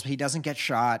falls, he doesn't get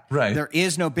shot. Right. There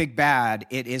is no big bad.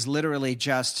 It is literally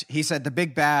just, he said the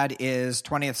big bad is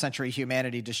 20th century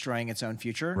humanity destroying its own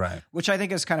future. Right. Which I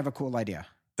think is kind of a cool idea.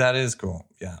 That is cool.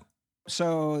 Yeah.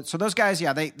 So those guys,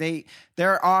 yeah,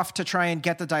 they're off to try and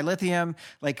get the dilithium.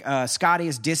 Like Scotty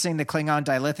is dissing the Klingon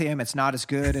dilithium. It's not as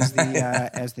good as the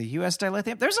as the U.S.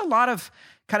 dilithium. There's a lot of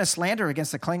kind of slander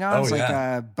against the Klingons. Oh,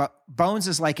 yeah. Bones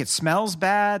is like, it smells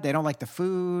bad. They don't like the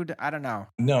food. I don't know.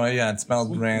 No, yeah, it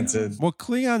smelled rancid. Well,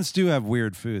 Klingons do have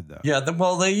weird food, though. Yeah,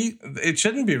 it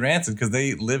shouldn't be rancid because they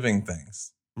eat living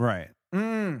things. Right.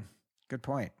 Good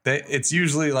point. It's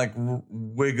usually like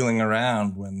wiggling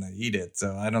around when they eat it,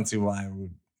 so I don't see why it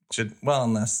should. Well,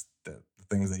 unless the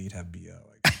things they eat have BO.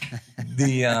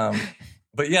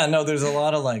 But yeah, no, there's a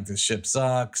lot of like the ship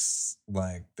sucks.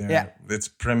 Like it's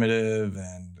primitive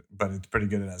but it's pretty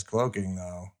good at cloaking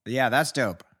though. Yeah, that's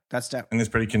dope. And it's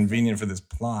pretty convenient for this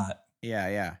plot.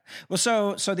 Yeah. Well,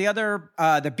 so the other,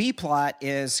 the B plot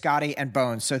is Scotty and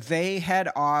Bones. So they head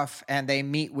off and they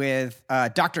meet with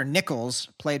Dr. Nichols,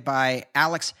 played by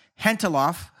Alex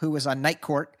Henteloff, who was on Night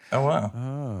Court. Oh,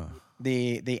 wow.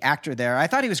 The actor there. I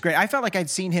thought he was great. I felt like I'd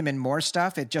seen him in more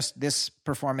stuff. This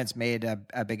performance made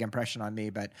a big impression on me.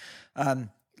 But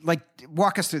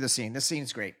walk us through the scene. This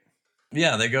scene's great.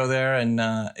 Yeah, they go there and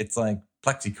it's like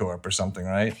Plexicorp or something,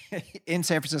 right? In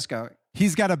San Francisco.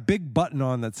 He's got a big button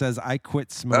on that says, I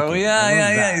quit smoking. Oh,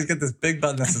 yeah. He's got this big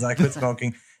button that says, I quit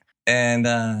smoking. And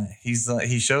he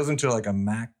shows him to like a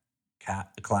Mac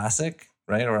Classic,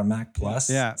 right? Or a Mac Plus.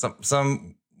 Yeah.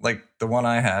 Some like the one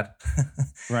I had.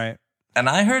 Right. And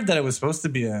I heard that it was supposed to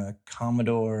be a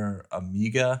Commodore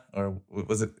Amiga, or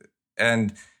was it?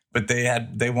 But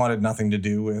they wanted nothing to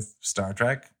do with Star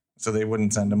Trek. So they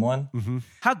wouldn't send him one. Mm-hmm.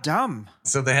 How dumb.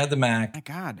 So they had the Mac. My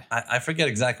God. I forget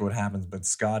exactly what happens, but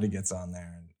Scotty gets on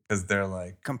there because they're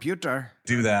like, computer,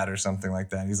 do that or something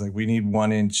like that. He's like, we need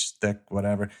 1 inch thick,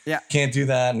 whatever. Yeah. Can't do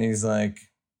that. And he's like,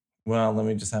 well, let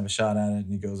me just have a shot at it.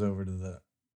 And he goes over to the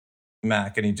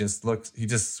Mac and he just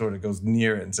sort of goes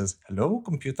near it and says, hello,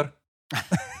 computer.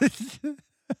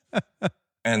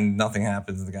 And nothing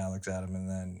happens. The guy looks at him and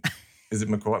then, is it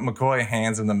McCoy? McCoy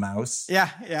hands him the mouse. Yeah.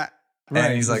 Right.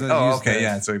 And he's like, oh, okay,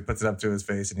 yeah. So he puts it up to his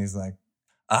face and he's like,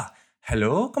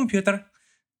 hello, computer.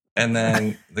 And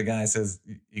then the guy says,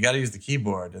 you got to use the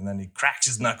keyboard. And then he cracks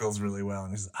his knuckles really well.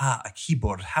 And he says, a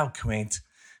keyboard, how quaint.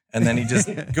 And then he just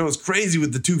goes crazy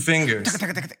with the 2 fingers.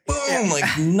 Boom,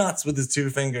 like nuts with his 2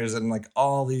 fingers. And like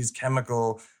all these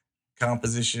chemical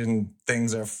composition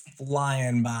things are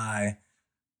flying by.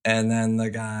 And then the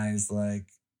guy's like,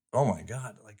 oh my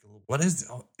God, like, what is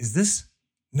this?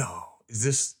 No, is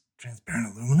this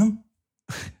transparent aluminum?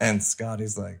 And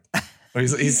Scotty's like, or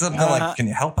he's something like, can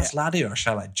you help us, laddie, or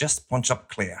shall I just punch up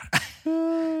clear?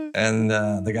 And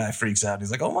the guy freaks out.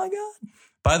 He's like, oh my God.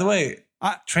 By the way,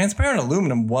 transparent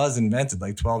aluminum was invented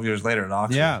like 12 years later at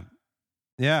Oxford.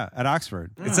 Yeah, at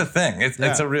Oxford. It's a thing.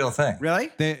 It's a real thing. Really?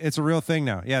 It's a real thing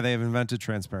now. Yeah, they've invented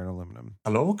transparent aluminum.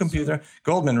 Hello, computer.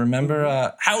 Goldman,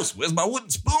 remember House, where's my wooden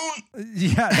spoon?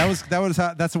 Yeah,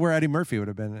 that's where Eddie Murphy would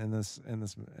have been in this.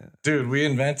 Dude, we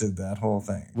invented that whole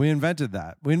thing. We invented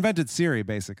that. We invented Siri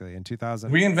basically in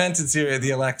 2000. We invented Siri,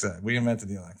 the Alexa. We invented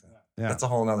the Alexa. Yeah. That's a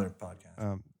whole nother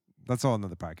podcast. That's all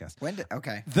another podcast.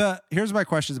 Okay. Here's my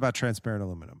questions about transparent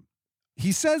aluminum.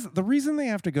 He says the reason they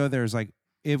have to go there is like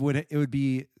it would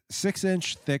be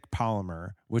 6-inch thick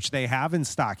polymer, which they have in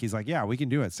stock. He's like, yeah, we can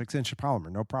do it. 6-inch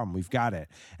polymer, no problem. We've got it.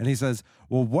 And he says,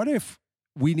 well, what if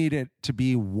we need it to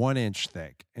be 1 inch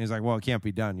thick? And he's like, well, it can't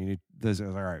be done. You need this. All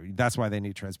right. That's why they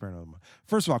need transparent aluminum.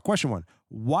 First of all, question 1,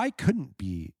 why couldn't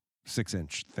be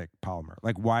 6-inch thick polymer?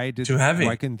 Like, why Too heavy.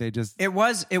 Why couldn't they just? It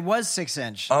was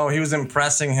 6-inch. Oh, he was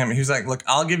impressing him. He was like, look,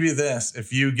 I'll give you this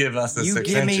if you give us the 6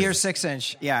 inches. You give me your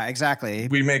 6-inch. Yeah, exactly.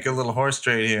 We make a little horse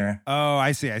trade here. Oh,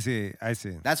 I see.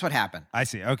 That's what happened. I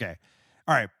see. Okay.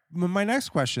 All right. My next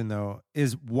question, though,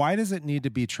 is why does it need to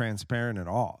be transparent at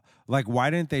all? Like, why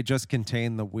didn't they just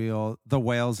contain the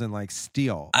whales in like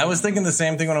steel? I was thinking the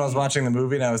same thing when I was watching the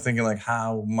movie, and I was thinking like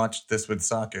how much this would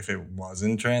suck if it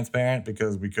wasn't transparent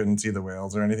because we couldn't see the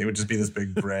whales or anything. It would just be this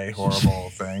big gray, horrible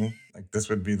thing. Like this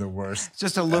would be the worst.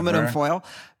 Just aluminum ever. foil.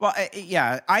 Well,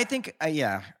 yeah, I think,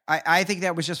 I think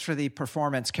that was just for the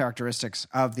performance characteristics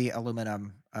of the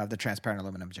aluminum, of the transparent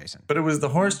aluminum, Jason. But it was the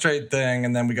horse trade thing,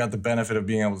 and then we got the benefit of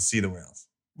being able to see the whales.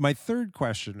 My third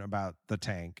question about the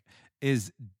tank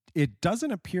is, it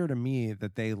doesn't appear to me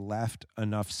that they left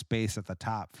enough space at the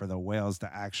top for the whales to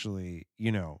actually,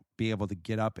 be able to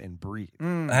get up and breathe.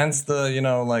 Hence the,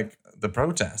 like the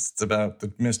protests about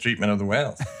the mistreatment of the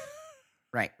whales.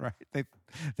 Right.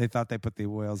 They thought they put the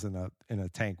whales in a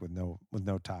tank with no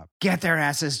top. Get their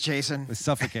asses, Jason. They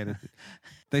suffocated.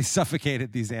 They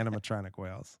suffocated these animatronic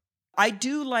whales. I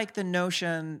do like the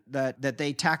notion that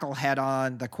they tackle head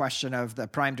on the question of the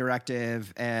Prime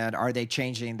Directive and are they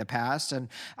changing the past? And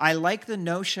I like the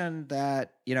notion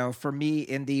that, for me,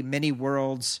 in the many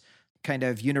worlds kind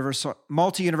of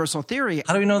multi-universal theory.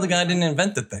 How do we know the guy didn't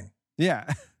invent the thing? Yeah.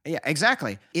 Yeah,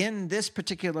 exactly. In this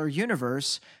particular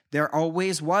universe, there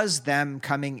always was them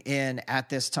coming in at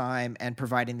this time and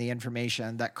providing the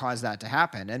information that caused that to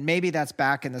happen. And maybe that's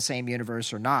back in the same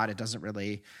universe or not. It doesn't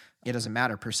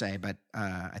matter per se, but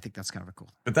I think that's kind of a cool.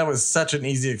 But that was such an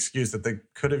easy excuse that they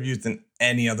could have used in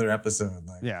any other episode.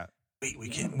 Like, yeah. Wait, we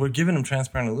can't. We're giving him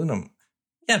transparent aluminum.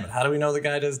 Yeah, but how do we know the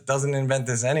guy doesn't invent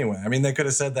this anyway? I mean, they could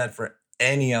have said that for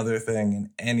any other thing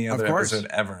in any other episode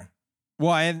ever.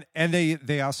 Well, and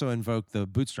they also invoke the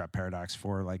bootstrap paradox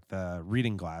for like the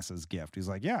reading glasses gift. He's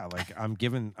like, yeah, like I'm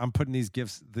putting these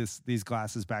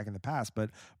glasses back in the past,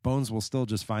 but Bones will still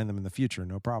just find them in the future,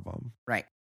 no problem. Right.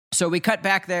 So we cut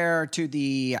back there to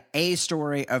the A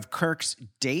story of Kirk's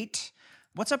date.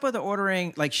 What's up with the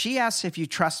ordering? Like she asks if you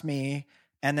trust me,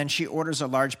 and then she orders a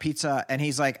large pizza, and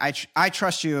he's like, I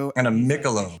trust you. And a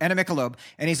Michelob.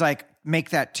 And he's like, make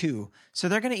that 2. So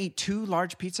they're going to eat 2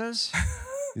 large pizzas?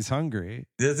 He's hungry.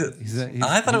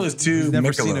 I thought it was 2 He's never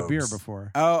Michelobs. seen a beer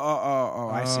before. Oh,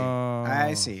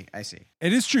 I see.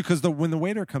 It is true because when the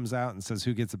waiter comes out and says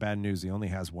who gets the bad news, he only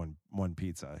has one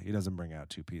pizza. He doesn't bring out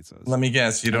 2 pizzas. Let me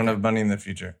guess, you don't have money in the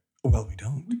future. Well, we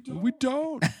don't. We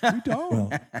don't.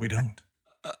 Well, we don't.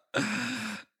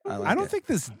 I don't think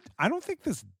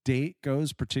this date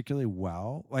goes particularly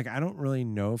well. Like, I don't really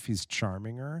know if he's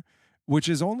charming her, which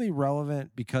is only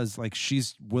relevant because like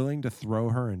she's willing to throw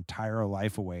her entire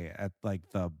life away at like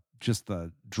the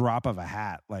drop of a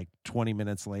hat, like 20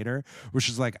 minutes later, which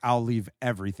is like, I'll leave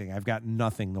everything. I've got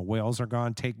nothing. The whales are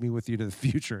gone. Take me with you to the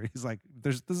future. He's like,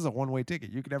 this is a one-way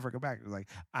ticket. You can never go back. He's like,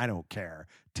 I don't care.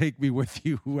 Take me with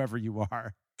you, whoever you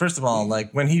are. First of all,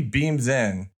 like when he beams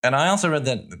in, and I also read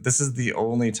that this is the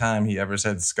only time he ever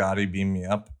said, Scotty, beam me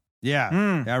up.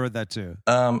 Yeah. I read that too.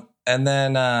 And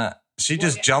then she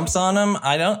just jumps on him.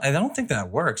 I don't think that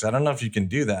works. I don't know if you can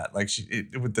do that. Like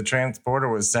with the transporter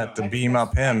was set to beam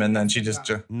up him, and then she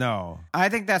just no. I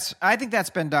think that's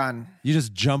been done. You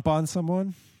just jump on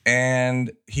someone,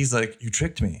 and he's like, "You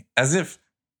tricked me," as if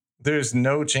there's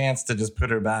no chance to just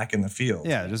put her back in the field.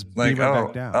 Yeah, just like, beam her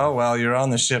back down. Oh well, you're on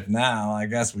the ship now. I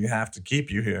guess we have to keep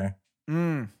you here.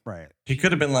 Right. He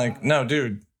could have been like, "No,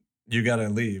 dude, you got to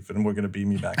leave, and we're gonna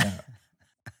beam you back out."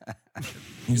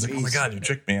 He's like, oh my God, you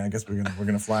tricked me. I guess we're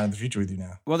gonna fly in the future with you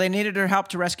now. Well, they needed her help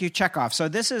to rescue Chekhov. So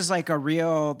this is like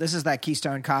this is that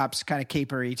Keystone Cops kind of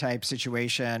capery type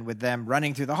situation with them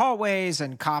running through the hallways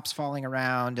and cops falling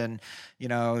around and,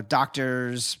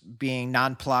 doctors being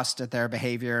nonplussed at their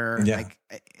behavior. Yeah. Like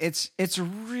it's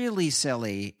really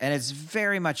silly, and it's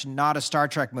very much not a Star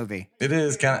Trek movie. It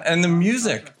is kind of, and the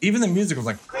music was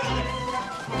like,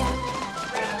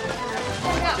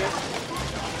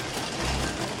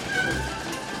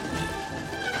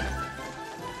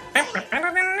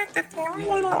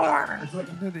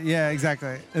 yeah,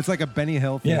 exactly. It's like a Benny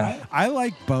Hill thing. Yeah. I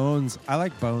like Bones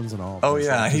and all. Oh this.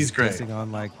 yeah, like, he's great.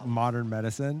 On like modern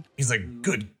medicine. He's like,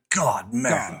 good God,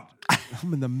 man.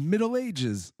 I'm in the Middle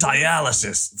Ages.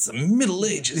 Dialysis. It's the Middle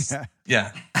Ages.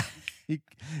 Yeah.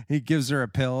 He gives her a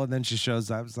pill, and then she shows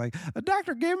up. It's like, the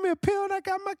doctor gave me a pill, and I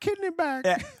got my kidney back.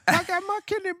 Yeah. I got my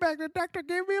kidney back. The doctor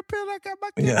gave me a pill, and I got my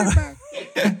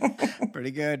kidney back.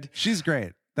 Pretty good. She's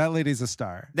great. That lady's a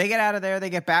star. They get out of there. They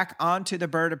get back onto the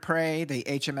Bird of Prey, the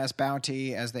HMS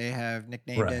Bounty, as they have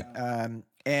nicknamed it.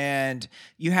 And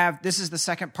this is the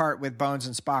second part with Bones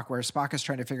and Spock, where Spock is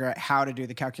trying to figure out how to do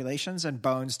the calculations, and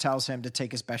Bones tells him to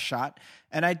take his best shot.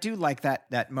 And I do like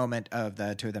that moment of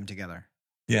the two of them together.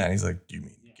 Yeah, and he's like, "You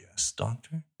mean yes,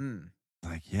 Doctor?"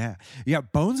 Like, yeah.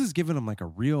 Bones is giving him like a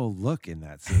real look in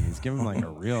that scene. He's giving him like a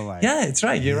real like. Yeah, it's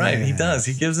right. You're right. He does.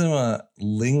 He gives him a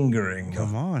lingering.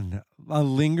 Come on, a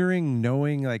lingering,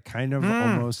 knowing, like kind of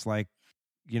almost like,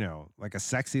 like a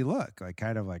sexy look, like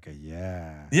kind of like a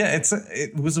yeah. Yeah,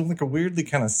 it was like a weirdly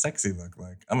kind of sexy look.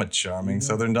 Like, I'm a charming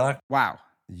Southern doctor. Wow.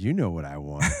 You know what I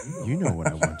want. You know what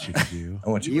I want you to do. I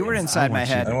want you. You were inside my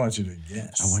head. I want you to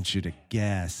guess. I want you to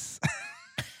guess.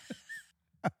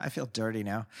 I feel dirty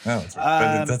now. No,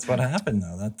 but that's what happened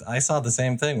though. I saw the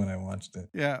same thing when I watched it.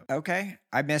 Yeah. Okay.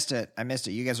 I missed it.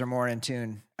 You guys are more in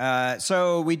tune.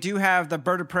 So we do have the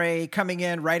bird of prey coming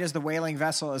in right as the whaling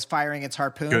vessel is firing its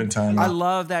harpoon. Good timing. I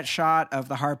love that shot of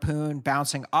the harpoon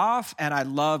bouncing off, and I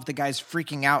love the guys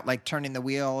freaking out, like turning the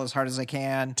wheel as hard as they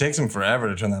can. It takes them forever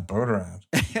to turn that boat around.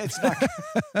 It's not.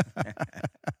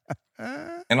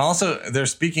 And also, they're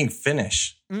speaking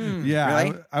Finnish. Yeah.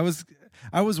 Really?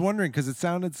 I was wondering because it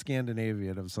sounded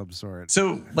Scandinavian of some sort.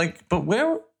 So, but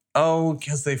where? Oh,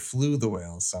 because they flew the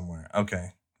whales somewhere.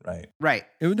 Okay, right. Right.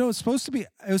 It was supposed to be,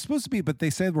 but they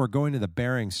said we're going to the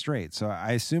Bering Strait, so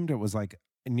I assumed it was like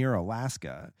near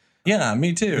Alaska. Yeah,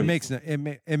 me too.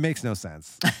 It makes no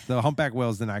sense. The humpback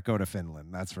whales did not go to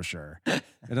Finland, that's for sure. It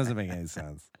doesn't make any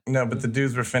sense. No, but the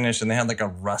dudes were Finnish, and they had like a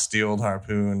rusty old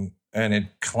harpoon, and it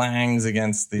clangs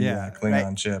against the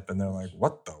Klingon ship, and they're like,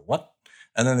 "What the what?"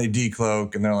 And then they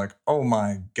decloak, and they're like, "Oh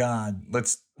my God,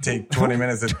 let's take 20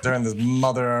 minutes to turn this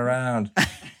mother around."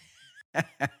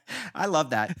 I love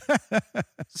that.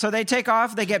 So they take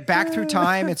off. They get back through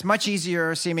time. It's much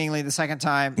easier, seemingly, the second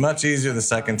time. Much easier the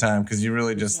second time because you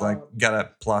really just like got a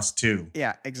 +2.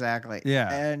 Yeah, exactly.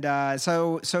 Yeah. And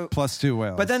so +2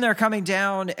 whales. But then they're coming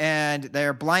down, and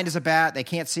they're blind as a bat. They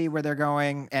can't see where they're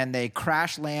going, and they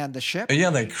crash land the ship. Yeah,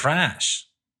 they crash.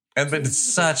 But it's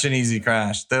such an easy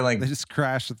crash. They just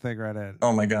crash the thing right in.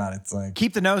 Oh my God, it's like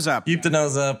keep the nose up. Keep the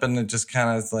nose up, and it just kind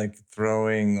of is like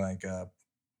throwing like a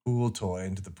pool toy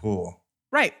into the pool.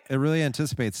 Right. It really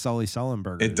anticipates Sully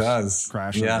Sullenberger's It does.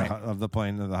 crash of the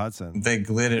plane of the Hudson. They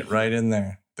glid it right in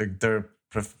there. Their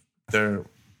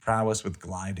prowess with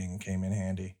gliding came in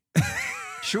handy.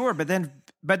 Sure, but then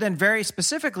very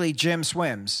specifically, Jim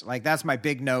swims. Like, that's my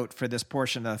big note for this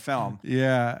portion of the film.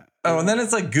 Yeah. Oh, and then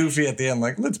it's like goofy at the end,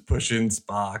 like, let's push in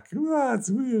Spock.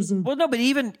 It's weird. Well, no, but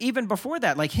even before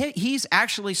that, like he's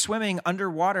actually swimming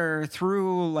underwater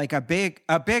through like a big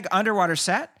underwater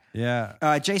set.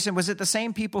 Yeah. Jason, was it the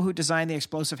same people who designed the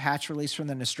explosive hatch release from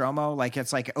the Nostromo? Like,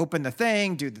 it's like open the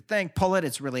thing, do the thing, pull it.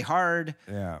 It's really hard.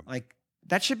 Yeah. Like,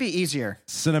 that should be easier.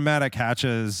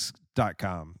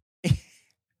 Cinematichthatches.com.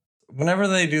 Whenever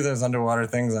they do those underwater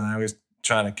things, I always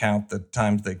try to count the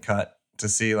times they cut to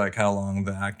see like how long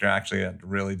the actor actually had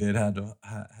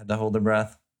to hold their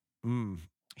breath.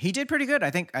 He did pretty good. I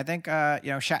think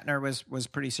Shatner was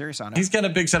pretty serious on it. He's got a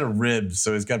big set of ribs,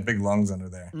 so he's got big lungs under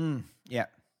there. Yeah.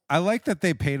 I like that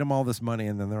they paid him all this money,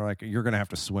 and then they're like, "You're gonna have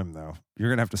to swim, though. You're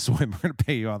gonna have to swim. We're gonna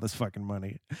pay you all this fucking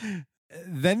money."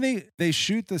 Then they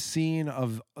shoot the scene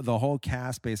of the whole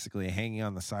cast basically hanging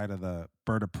on the side of the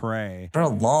bird of prey for a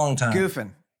long time,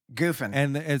 goofing,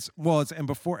 and it's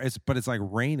like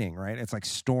raining, right? It's like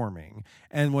storming,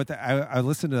 and I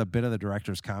listened to a bit of the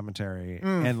director's commentary,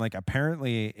 and like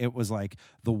apparently it was like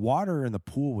the water in the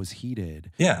pool was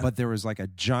heated, but there was like a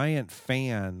giant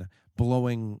fan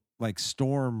blowing like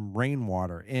storm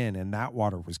rainwater in, and that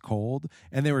water was cold,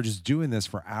 and they were just doing this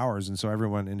for hours, and so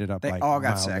everyone ended up all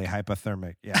got mildly sick.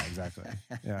 hypothermic. Yeah, exactly.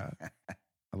 Yeah,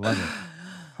 I love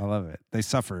it. They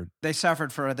suffered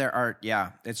for their art.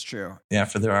 Yeah, it's true. Yeah,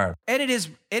 for their art. And it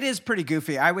is pretty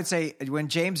goofy. I would say when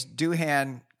James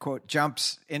Doohan quote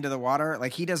jumps into the water,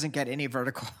 like he doesn't get any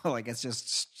vertical. Like it's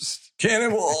just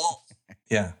cannonball.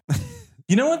 Yeah.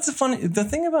 You know what's the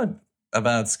thing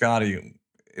about Scotty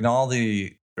in all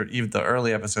or even the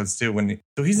early episodes too,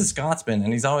 so he's a Scotsman,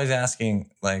 and he's always asking,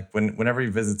 like, whenever he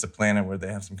visits a planet where they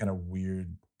have some kind of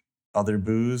weird other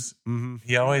booze,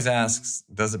 he always asks,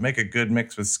 does it make a good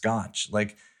mix with Scotch?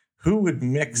 Like, who would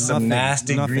mix some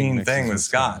nasty green thing with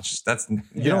Scotch?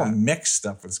 You don't mix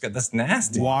stuff with Scotch. That's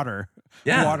nasty. Water.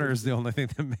 Yeah. Water is the only thing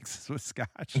that mixes with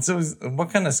Scotch. And so what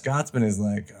kind of Scotsman is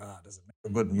like, does it make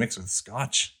a good mix with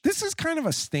Scotch? This is kind of a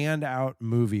standout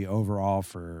movie overall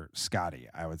for Scotty,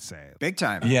 I would say. Big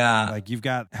time. Yeah. Like you've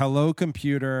got Hello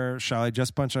Computer, Shall I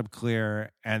Just Punch Up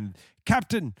Clear, and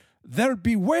Captain, there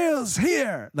be whales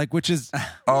here. Like, which is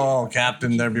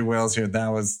Captain, there be whales here. That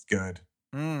was good.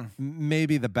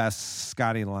 Maybe the best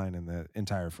Scotty line in the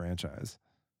entire franchise.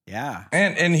 Yeah.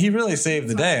 And he really saved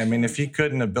the day. I mean, if he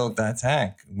couldn't have built that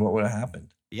tank, what would have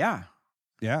happened? Yeah.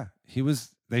 Yeah.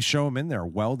 They show him in there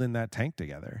welding that tank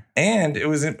together. And it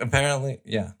was apparently,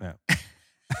 yeah.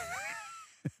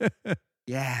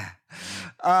 Yeah.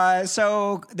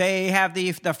 So they have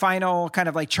the final kind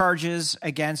of like charges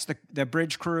against the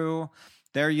bridge crew.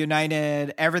 They're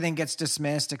united. Everything gets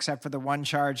dismissed except for the one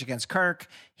charge against Kirk.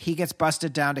 He gets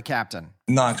busted down to captain.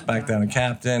 Knocks back down to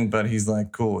captain, but he's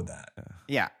like cool with that.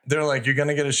 Yeah. They're like, you're going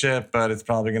to get a ship, but it's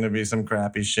probably going to be some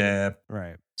crappy ship.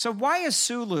 Right. So why is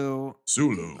Sulu,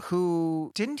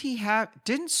 who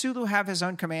didn't Sulu have his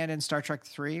own command in Star Trek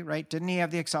 3, right? Didn't he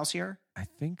have the Excelsior? I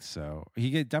think so.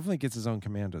 He definitely gets his own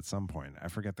command at some point. I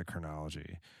forget the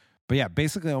chronology. But yeah,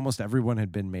 basically almost everyone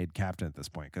had been made captain at this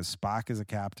point because Spock is a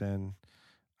captain.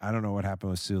 I don't know what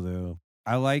happened with Sulu.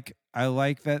 I like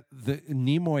that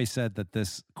Nimoy said that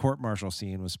this court-martial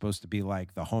scene was supposed to be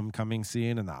like the homecoming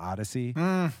scene in the Odyssey.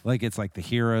 Like it's like the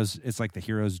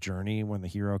hero's journey when the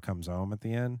hero comes home at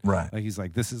the end. Right. Like he's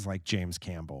like, this is like James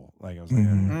Campbell. Like I was like,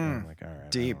 I'm like, all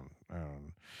right. Deep.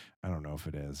 I don't know if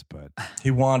it is, but he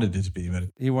wanted it to be, but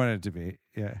he wanted it to be.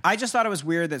 Yeah. I just thought it was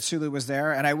weird that Sulu was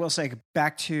there. And I will say,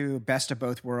 back to Best of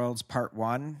Both Worlds Part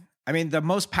 1. I mean, the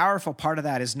most powerful part of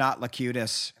that is not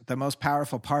Locutus. The most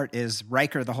powerful part is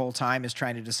Riker the whole time is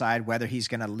trying to decide whether he's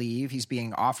going to leave. He's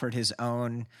being offered his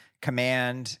own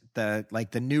command. The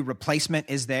new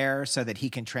replacement is there so that he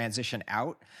can transition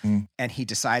out, and he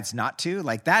decides not to.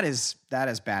 Like that is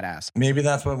badass. Maybe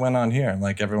that's what went on here.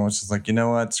 Like everyone's just like, you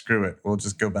know what? Screw it. We'll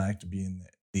just go back to being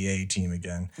the A team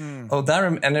again. Oh,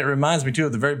 and it reminds me too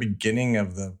of the very beginning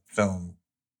of the film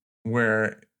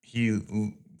where he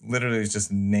literally is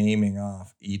just naming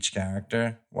off each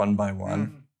character one by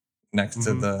one next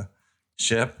to the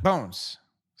ship. Bones.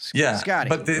 Yeah, Scotty.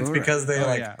 but it's because they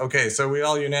okay, so we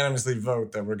all unanimously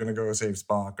vote that we're going to go save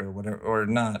Spock or whatever, or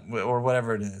not, or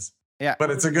whatever it is. Yeah. But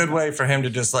it's a good way for him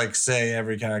to just like say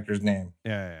every character's name.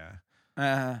 Yeah.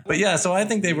 But yeah, so I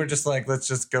think they were just like, let's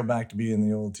just go back to being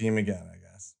the old team again, I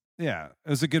guess. Yeah, it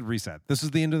was a good reset. This is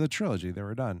the end of the trilogy. They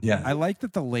were done. Yeah. I like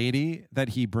that the lady that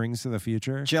he brings to the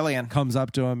future, Jillian, comes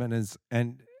up to him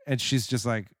and she's just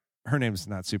like, her name's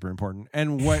not super important.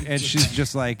 And she's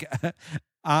just like,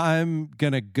 I'm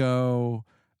gonna go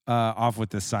off with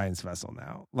this science vessel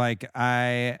now. Like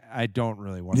I don't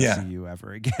really want to see you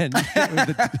ever again.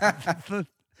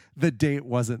 The date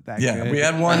wasn't that good. Yeah, we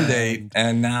had one date,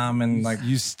 and now I'm in like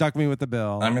you stuck me with the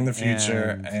bill. I'm in the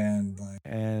future,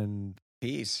 and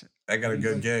peace. I got a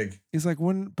good gig. He's like,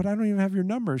 but I don't even have your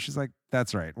number. She's like,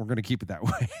 that's right. We're gonna keep it that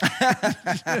way.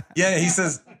 Yeah, he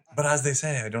says, but as they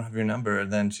say, I don't have your number.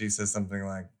 And then she says something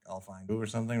like, I'll find you or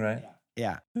something, right?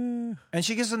 Yeah. And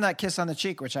she gives him that kiss on the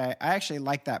cheek, which I actually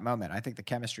like that moment. I think the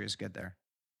chemistry is good there.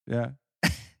 Yeah.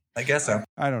 I guess so.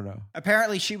 I don't know.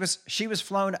 Apparently she was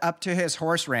flown up to his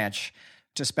horse ranch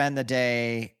to spend the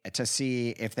day to see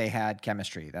if they had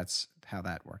chemistry. That's how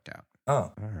that worked out.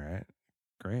 Oh. All right.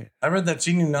 Great. I read that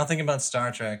she knew nothing about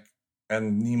Star Trek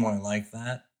and Nimoy liked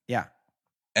that. Yeah.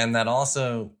 And that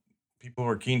also people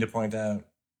were keen to point out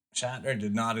Shatner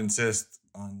did not insist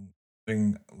on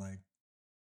being like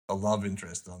a love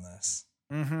interest on this.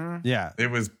 Mm-hmm. Yeah. It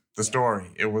was the story.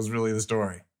 It was really the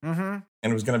story. Mm-hmm. And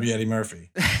it was going to be Eddie Murphy.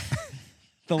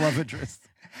 The love interest.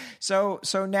 So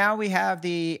now we have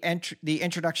the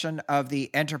introduction of the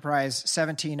Enterprise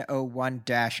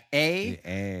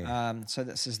 1701-A. So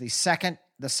this is the second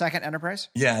Enterprise.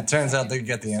 Yeah, it turns out they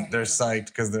get they're psyched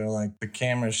because they're like the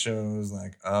camera shows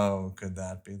like, oh, could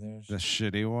that be theirs? The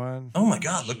shitty one. Oh my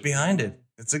God, look behind it.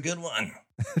 It's a good one.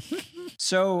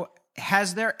 So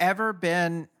has there ever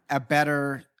been a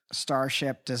better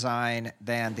starship design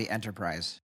than the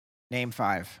Enterprise? Name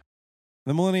 5.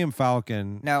 The Millennium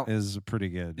Falcon No. is pretty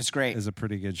good. It's great. Is a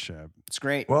pretty good ship. It's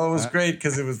great. Well, it was great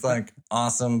because it was like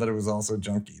awesome, but it was also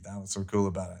junky. That was so cool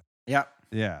about it. Yep.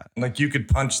 Yeah. Like you could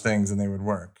punch things and they would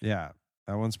work. Yeah.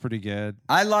 That one's pretty good.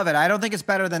 I love it. I don't think it's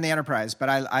better than the Enterprise, but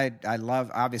I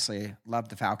obviously love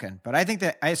the Falcon. But I think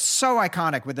that it's so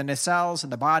iconic with the nacelles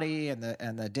and the body and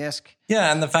the disc.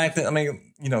 Yeah, and the fact that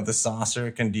the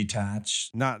saucer can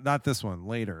detach. Not this one,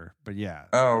 later, but yeah.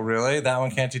 Oh, really? That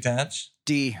one can't detach?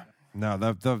 D.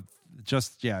 No,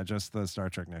 just the Star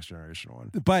Trek Next Generation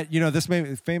one. But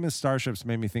this famous starships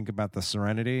made me think about the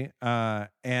Serenity,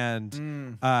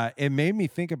 and it made me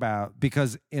think about,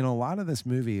 because in a lot of this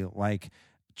movie, like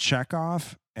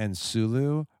Chekhov and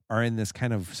Sulu are in this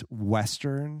kind of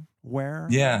Western wear,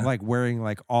 like wearing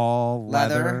like all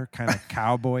leather kind of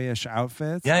cowboyish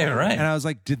outfits. Yeah, you're right. And I was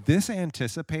like, did this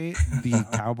anticipate the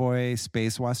cowboy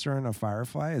space Western of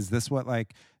Firefly? Is this what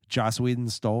like Joss Whedon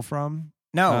stole from?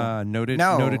 No.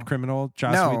 Noted criminal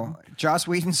Joss Whedon? Joss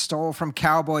Whedon stole from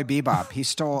Cowboy Bebop. He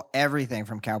stole everything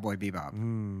from Cowboy Bebop.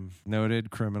 Noted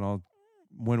criminal.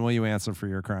 When will you answer for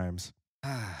your crimes?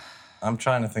 I'm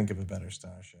trying to think of a better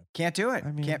starship. Can't do it.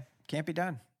 I mean- Can't be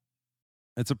done.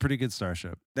 It's a pretty good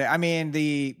starship. The Highliner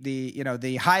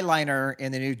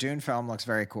in the new Dune film looks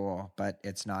very cool, but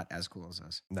it's not as cool as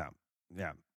this. No.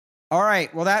 Yeah. All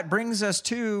right. Well, that brings us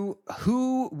to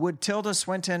who would Tilda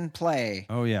Swinton play?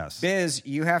 Oh, yes. Biz,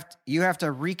 you have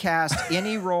to recast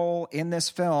any role in this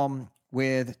film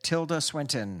with Tilda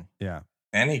Swinton. Yeah.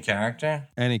 Any character?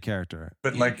 Any character.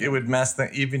 But like it would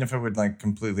even if it would like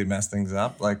completely mess things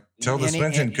up, like Tilda Any-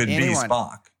 Swinton could anyone. be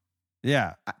Spock.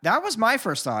 Yeah. That was my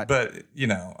first thought. But,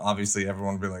 obviously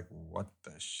everyone would be like, what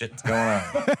the shit's going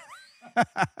on?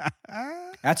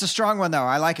 That's a strong one, though.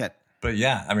 I like it. But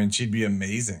yeah, I mean, she'd be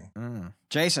amazing.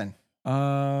 Jason.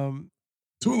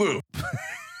 Tulu.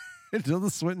 Tilda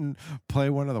Swinton play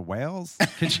one of the whales?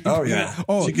 Could she Oh, be- yeah.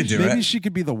 Oh, She could do maybe it. she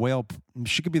could be the whale.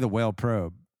 She could be the whale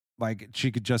probe. Like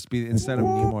she could just be, instead of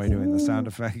Nimoy doing the sound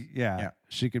effect. Yeah.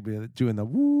 She could be doing the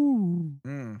woo.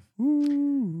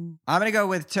 Woo. I'm going to go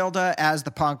with Tilda as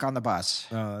the punk on the bus.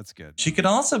 Oh, that's good. She could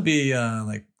also be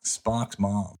like Spock's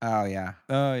mom. Oh, yeah.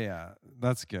 Oh, yeah.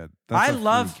 That's good. That's I a free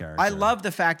love character.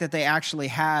 the fact that they actually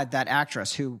had that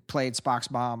actress who played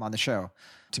Spock's mom on the show.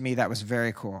 To me, that was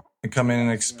very cool. And come in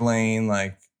and explain,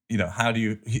 like, how do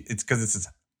you, it's because it's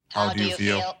how do you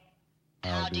feel?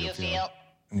 How do you feel?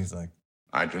 And he's like,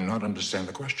 I do not understand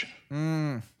the question.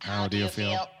 How do you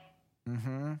feel?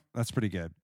 Mm-hmm. That's pretty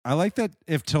good. I like that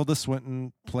if Tilda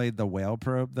Swinton played the whale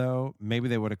probe, though, maybe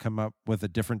they would have come up with a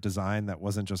different design that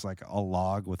wasn't just like a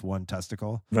log with one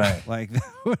testicle. right. Like,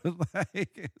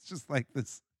 it's just like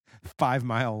this 5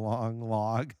 mile long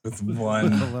log With a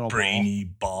one little brainy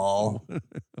ball.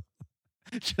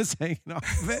 just hanging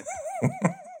off of it.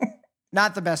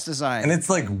 Not the best design. And it's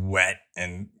like wet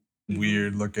and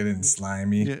weird looking and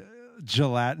slimy. Yeah,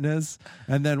 gelatinous,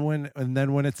 and then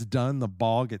when it's done, the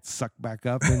ball gets sucked back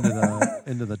up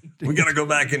into the. We got to go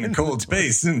back into cold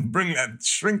space and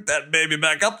shrink that baby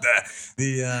back up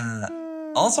there.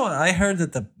 Also, I heard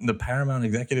that the Paramount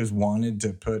executives wanted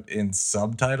to put in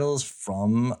subtitles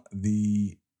from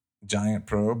the giant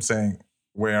probe saying,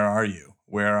 "Where are you?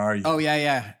 Where are you?" Oh,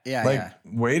 yeah.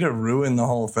 Way to ruin the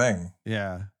whole thing.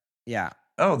 Yeah. Yeah.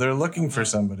 Oh, they're looking for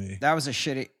somebody. That was a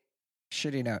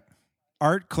shitty note.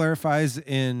 Art clarifies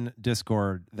in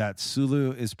Discord that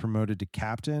Sulu is promoted to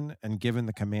captain and given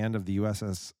the command of the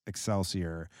USS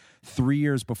Excelsior 3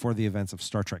 years before the events of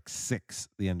Star Trek VI: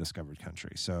 The Undiscovered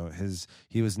Country. So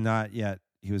he was not yet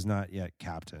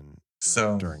captain.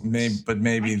 So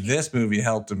maybe this movie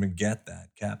helped him get that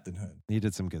captainhood. He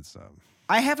did some good stuff.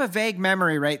 I have a vague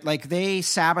memory, right? Like in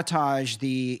Star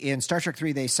Trek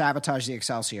 3, they sabotage the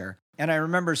Excelsior. And I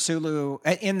remember Sulu,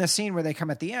 in the scene where they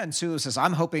come at the end, Sulu says,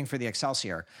 "I'm hoping for the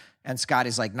Excelsior." And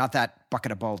Scotty's like, "Not that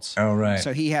bucket of bolts." Oh, right.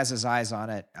 So he has his eyes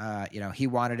on it. He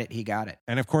wanted it. He got it.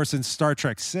 And of course, in Star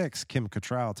Trek VI, Kim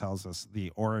Cattrall tells us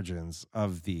the origins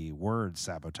of the word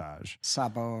sabotage.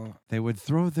 Sabo. They would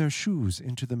throw their shoes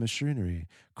into the machinery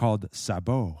called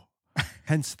sabot,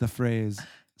 hence the phrase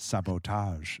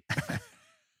sabotage.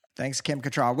 Thanks, Kim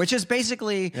Cattrall, which is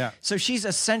basically, Yeah. So she's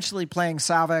essentially playing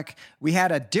Savik. We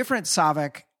had a different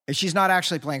Savik. She's not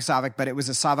actually playing Savik, but it was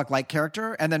a Savik-like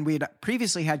character. And then we had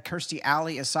previously had Kirstie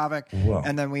Alley as Savik. Whoa.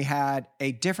 And then we had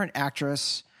a different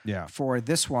actress Yeah. for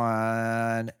this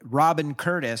one, Robin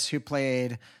Curtis, who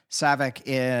played Savik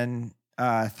in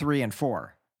 3 and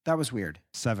 4. That was weird.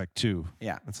 Savik 2.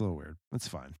 Yeah. That's a little weird. That's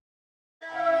fine.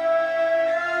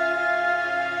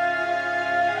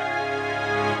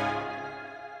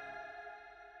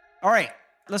 All right,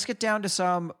 let's get down to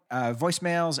some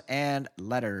voicemails and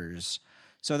letters.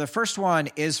 So the first one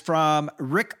is from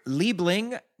Rick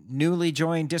Liebling, newly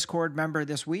joined Discord member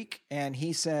this week. And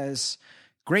he says,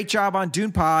 "Great job on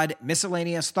Dune Pod,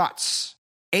 miscellaneous thoughts.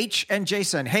 H and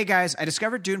Jason, hey guys, I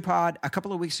discovered Dune Pod a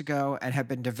couple of weeks ago and have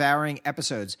been devouring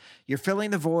episodes. You're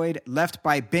filling the void left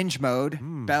by binge mode,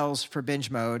 bells for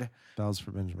binge mode. Bells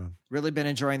for binge mode. Really been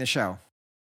enjoying the show.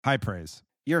 High praise.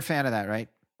 You're a fan of that, right?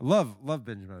 Love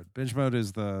binge mode. Binge mode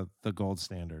is the gold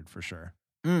standard for sure.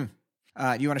 You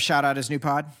want to shout out his new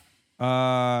pod?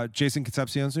 Jason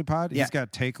Concepcion's new pod. Yeah. He's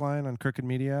got Take Line on Crooked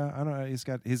Media. I don't know.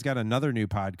 He's got another new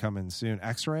pod coming soon.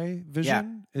 X-Ray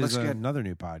Vision looks is good. another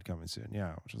new pod coming soon.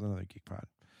 Yeah, which is another geek pod.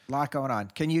 A lot going on.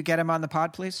 Can you get him on the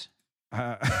pod, please?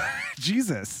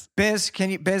 Jesus. Biz,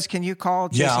 can you call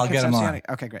Jason Yeah, I'll get him on.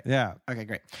 Concepcion? Okay, great. Yeah. Okay,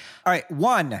 great. All right,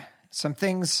 1. some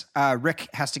things Rick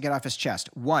has to get off his chest.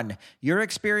 One, your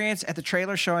experience at the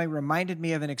trailer showing reminded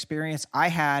me of an experience I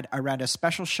had around a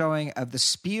special showing of the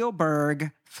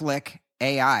Spielberg flick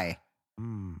AI.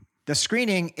 The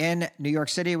screening in New York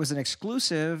City was an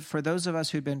exclusive for those of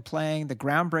us who'd been playing the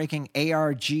groundbreaking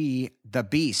ARG, The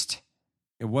Beast.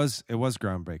 It was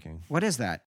groundbreaking. What is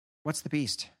that? What's The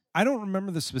Beast? I don't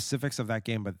remember the specifics of that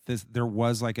game, but there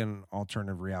was like an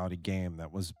alternative reality game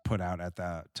that was put out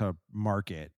to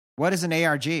market. What is an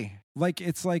ARG? Like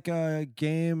it's like a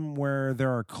game where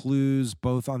there are clues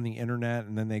both on the internet,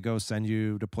 and then they go send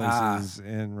you to places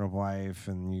in real life,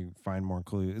 and you find more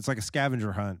clues. It's like a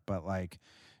scavenger hunt, but like,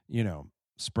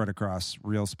 spread across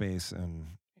real space and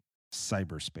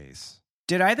cyberspace.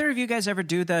 Did either of you guys ever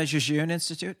do the Jejune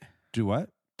Institute? Do what?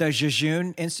 The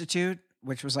Jejune Institute,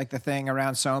 which was like the thing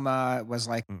around Soma. It was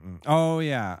like, oh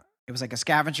yeah, it was like a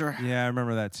scavenger. Yeah, I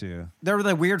remember that too. There were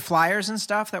the weird flyers and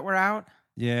stuff that were out.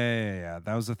 Yeah.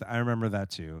 That was I remember that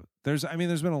too. There's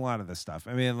been a lot of this stuff.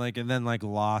 I mean, like, and then like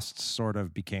Lost sort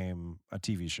of became a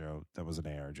TV show that was an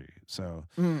ARG. So.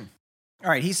 All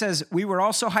right. He says, we were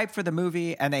all so hyped for the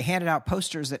movie, and they handed out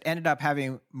posters that ended up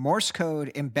having Morse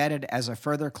code embedded as a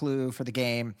further clue for the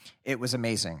game. It was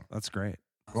amazing. That's great.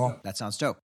 Cool. That sounds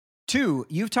dope. 2,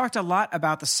 you've talked a lot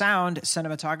about the sound,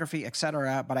 cinematography,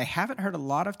 etc., but I haven't heard a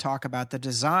lot of talk about the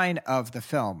design of the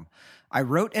film. I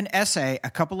wrote an essay a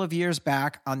couple of years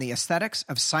back on the aesthetics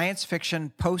of science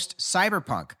fiction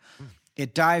post-cyberpunk.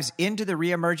 It dives into the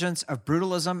reemergence of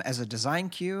brutalism as a design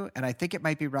cue, and I think it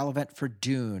might be relevant for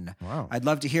Dune. Wow. I'd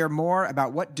love to hear more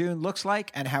about what Dune looks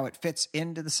like and how it fits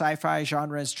into the sci-fi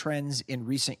genre's trends in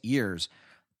recent years.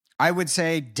 I would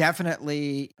say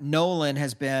definitely Nolan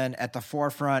has been at the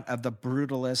forefront of the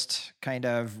brutalist kind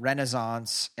of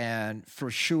renaissance, and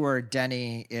for sure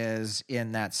Denny is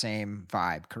in that same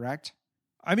vibe, correct?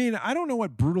 I mean, I don't know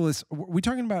what brutalist. Are we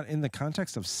talking about in the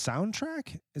context of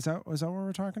soundtrack? Is that what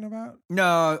we're talking about?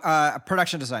 No,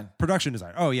 production design. Production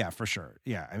design. Oh yeah, for sure.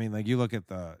 Yeah, I mean, like you look at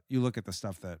the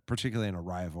stuff that, particularly in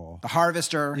Arrival, The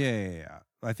Harvester. Yeah.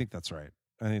 I think that's right.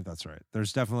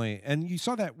 There's definitely, and we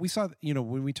saw,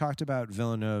 when we talked about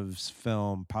Villeneuve's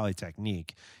film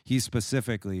Polytechnique, he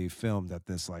specifically filmed at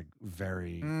this like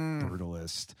very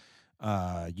brutalist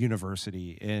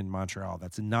university in Montreal.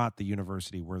 That's not the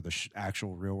university where the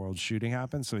actual real world shooting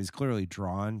happens. So he's clearly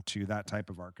drawn to that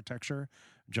type of architecture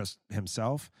just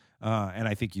himself. And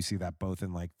I think you see that both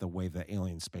in like the way the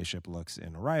alien spaceship looks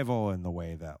in Arrival and the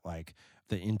way that like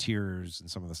the interiors and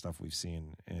some of the stuff we've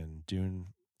seen in Dune.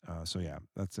 So yeah,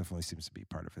 that definitely seems to be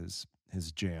part of his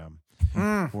jam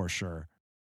for sure.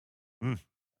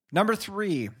 Number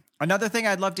 3. Another thing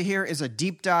I'd love to hear is a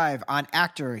deep dive on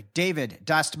actor David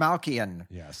Dastmalchian.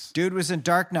 Yes. Dude was in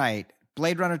Dark Knight,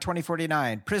 Blade Runner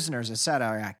 2049, Prisoners,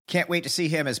 etc. Can't wait to see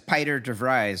him as Peter de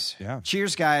Vries. Yeah.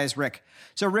 Cheers, guys. Rick.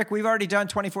 So, Rick, we've already done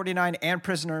 2049 and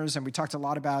Prisoners, and we talked a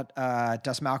lot about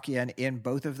Dastmalchian in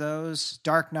both of those.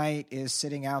 Dark Knight is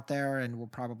sitting out there, and we'll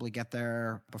probably get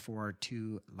there before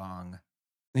too long.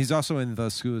 He's also in the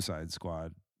Suicide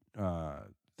Squad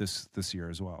this year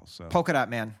as well. So Polka Dot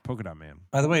Man.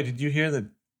 By the way, did you hear that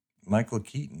Michael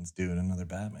Keaton's doing another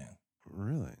Batman?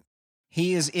 Really?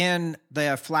 He is in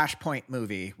the Flashpoint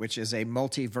movie, which is a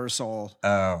multiversal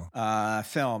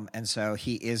film, and so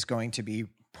he is going to be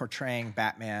portraying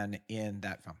Batman in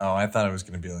that film. Oh, I thought it was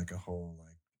going to be like a whole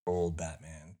like old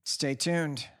Batman. Stay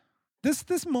tuned. This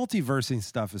multiversing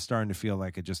stuff is starting to feel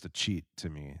like just a cheat to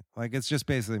me. Like it's just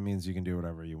basically means you can do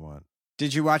whatever you want.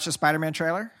 Did you watch the Spider-Man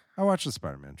trailer? I watched the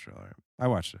Spider-Man trailer. I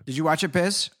watched it. Did you watch it,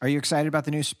 Biz? Are you excited about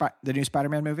the new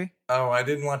Spider-Man movie? Oh, I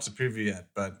didn't watch the preview yet,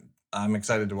 but I'm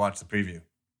excited to watch the preview.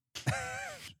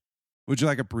 Would you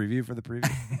like a preview for the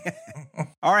preview?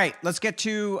 All right, let's get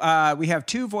to, we have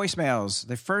 2 voicemails.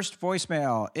 The first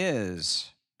voicemail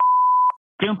is...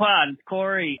 Doom-Pod, it's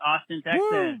Corey, Austin,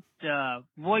 Texas.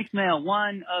 Voicemail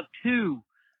 1 of 2.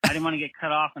 I didn't want to get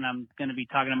cut off, and I'm going to be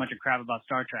talking a bunch of crap about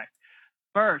Star Trek.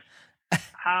 First,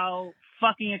 how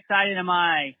fucking excited am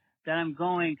I that I'm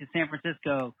going to San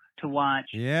Francisco to watch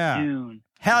Dune.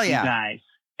 Hell yeah. You guys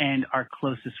and our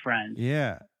closest friends.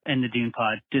 Yeah. In the Dune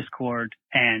Pod Discord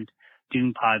and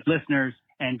Dune Pod listeners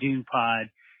and Dune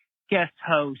Pod guest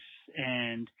hosts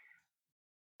and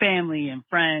family and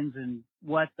friends and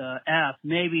what the F.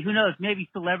 Maybe, who knows, maybe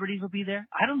celebrities will be there.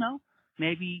 I don't know.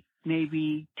 Maybe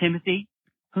Timothy.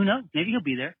 Who knows? Maybe he'll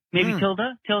be there. Maybe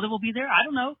Tilda will be there. I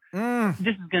don't know.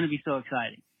 This is going to be so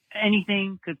exciting.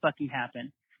 Anything could fucking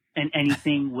happen, and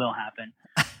anything will happen.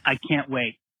 I can't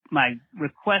wait. My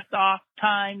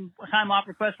time off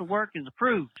request for work is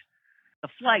approved. The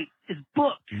flight is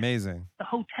booked. Amazing. The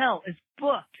hotel is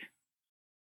booked.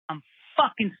 I'm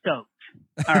fucking stoked.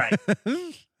 All right.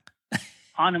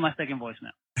 On to my second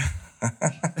voicemail.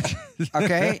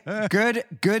 Okay.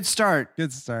 Good start.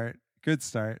 Good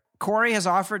start. Corey has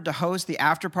offered to host the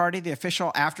after party, the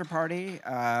official after party.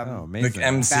 Amazing. Like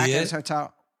MC back at it? his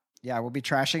hotel. Yeah, we'll be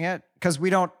trashing it because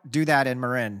we don't do that in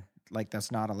Marin. Like,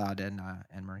 that's not allowed in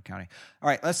Marin County. All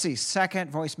right, let's see.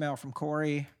 Second voicemail from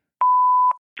Corey.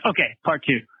 Okay, part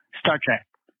 2, Star Trek.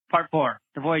 Part 4,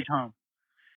 The Voyage Home.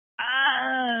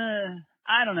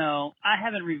 I don't know. I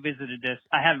haven't revisited this.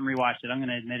 I haven't rewatched it. I'm going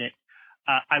to admit it.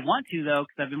 I want to, though,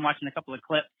 because I've been watching a couple of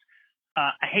clips.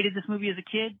 I hated this movie as a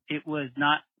kid. It was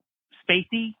not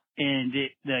spacey, and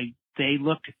they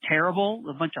looked terrible.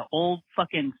 A bunch of old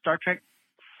fucking Star Trek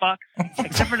fucks,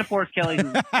 except for DeForest Kelly,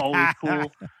 who's always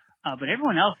cool. But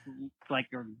everyone else, like,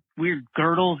 are weird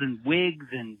girdles and wigs,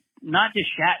 and not just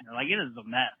Shatner. Like, it is a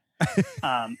mess.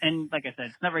 And like I said,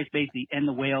 it's not very spacey. And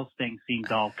the whales thing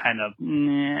seems all kind of, I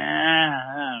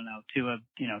don't know, to a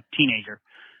teenager.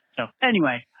 So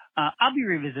anyway, I'll be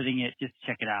revisiting it just to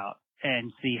check it out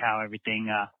and see how everything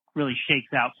really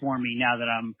shakes out for me now that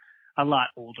I'm a lot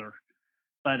older.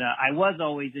 But I was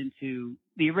always into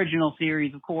the original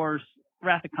series, of course.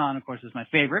 Wrath of Khan, of course, is my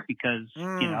favorite because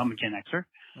I'm a Gen Xer.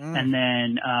 And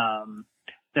then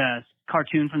the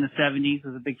cartoon from the 70s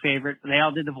was a big favorite. They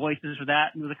all did the voices for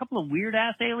that. And there was a couple of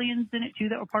weird-ass aliens in it, too,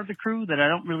 that were part of the crew that I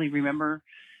don't really remember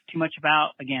too much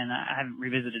about. Again, I haven't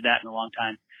revisited that in a long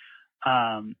time.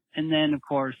 And then, of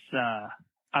course,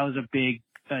 I was a big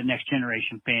Next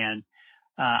Generation fan.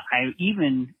 I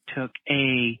even took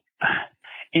a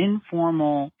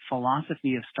informal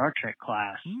philosophy of Star Trek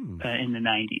class in the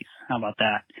 90s. How about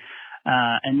that?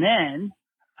 And then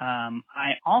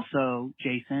I also,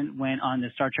 Jason, went on the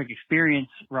Star Trek Experience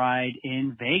ride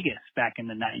in Vegas back in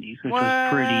the 90s, which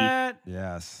was pretty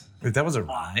Yes. Wait, that was a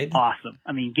ride? awesome.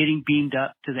 I mean, getting beamed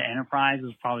up to the Enterprise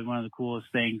was probably one of the coolest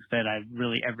things that I've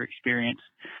really ever experienced.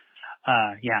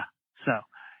 Yeah. So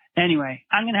anyway,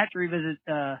 I'm going to have to revisit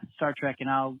Star Trek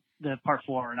and the part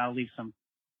 4, and I'll leave some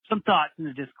thoughts in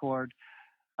the Discord.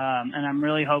 And I'm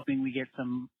really hoping we get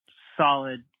some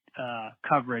solid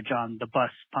coverage on the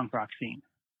bus punk rock scene.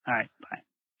 All right, bye.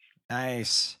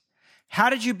 Nice.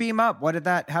 How did you beam up? How did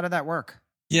that work?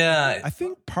 Yeah. I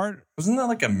think wasn't that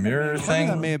like a mirror thing?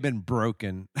 That may have been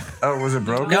broken. Oh, was it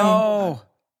broken? No.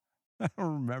 I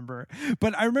don't remember.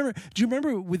 But I remember, do you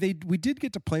remember we did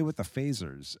get to play with the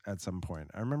phasers at some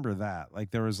point? I remember that. Like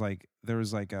there was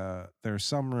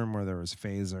some room where there was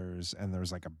phasers and there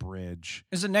was like a bridge.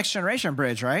 It's a Next Generation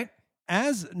bridge, right?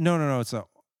 No. It's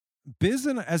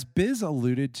as Biz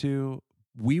alluded to,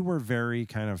 we were very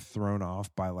kind of thrown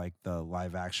off by like the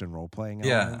live action role playing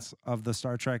elements of the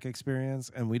Star Trek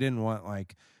experience. And we didn't want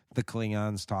like the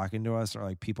Klingons talking to us or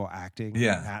like people acting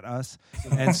at us.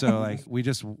 And so like we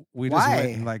just went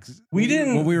and like we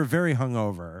were very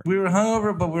hungover. We were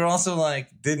hungover, but we were also like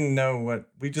didn't know what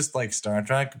we just like Star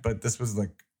Trek, but this was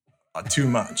like too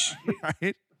much.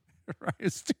 Right.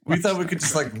 We thought we could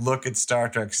just like look at Star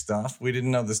Trek stuff. We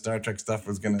didn't know the Star Trek stuff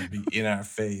was going to be in our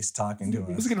face talking to us.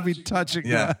 It was going to be touching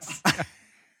us.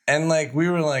 And like we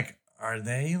were like, are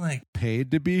they like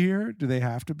paid to be here? Do they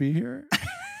have to be here?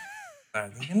 Are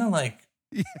they going to like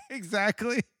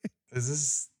exactly. Is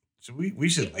this we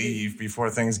should leave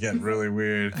before things get really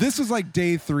weird. This was like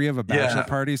day 3 of a bachelor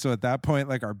party. So at that point,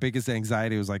 like our biggest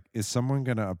anxiety was like, is someone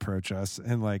going to approach us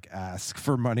and like ask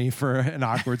for money for an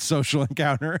awkward social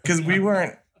encounter? Because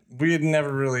we had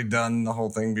never really done the whole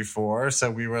thing before.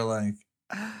 So we were like,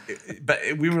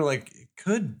 it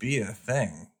could be a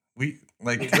thing.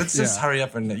 Let's just hurry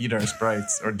up and eat our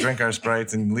Sprites or drink our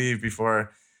Sprites and leave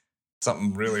before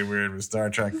something really weird with Star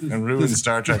Trek and ruin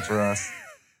Star Trek for us.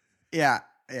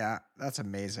 Yeah, that's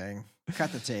amazing.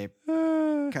 Cut the tape.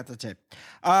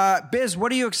 Biz,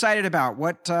 what are you excited about?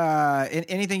 What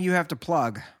anything you have to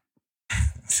plug?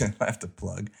 I have to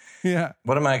plug. Yeah.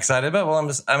 What am I excited about? Well,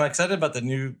 I'm excited about the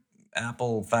new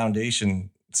Apple Foundation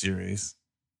series.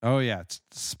 Oh yeah,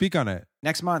 speak on it.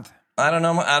 Next month. I don't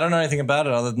know anything about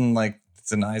it other than like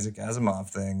it's an Isaac Asimov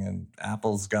thing, and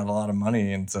Apple's got a lot of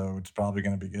money, and so it's probably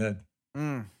going to be good.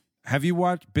 Have you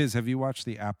watched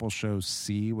the Apple show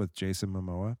C with Jason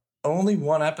Momoa? Only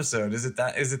one episode. Is it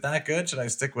that good? Should I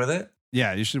stick with it?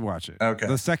 Yeah, you should watch it. Okay.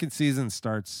 The second season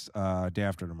starts day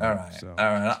after tomorrow. All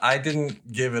right. I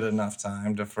didn't give it enough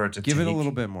time for it to give it a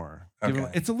little bit more. Okay.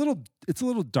 It's a little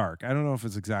dark. I don't know if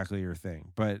it's exactly your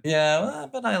thing, but yeah,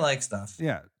 but I like stuff.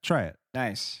 Yeah, try it.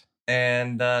 Nice.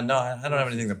 And no, I don't have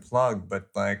anything to plug, but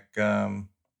like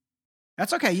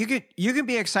that's okay. You can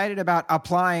be excited about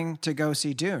applying to go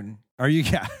see Dune. Are you?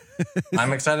 Yeah.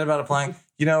 I'm excited about applying.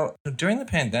 You know, during the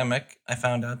pandemic, I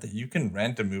found out that you can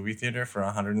rent a movie theater for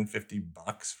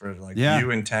 $150 for like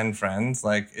you and 10 friends.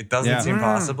 Like, it doesn't seem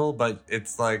possible, but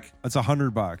it's like it's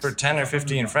 $100 for 10 or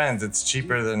 15 friends. It's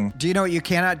cheaper than. Do you know what you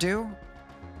cannot do?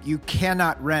 You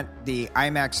cannot rent the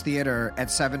IMAX theater at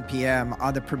 7 p.m.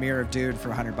 on the premiere of Dune for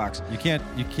 $100.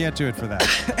 You can't do it for that.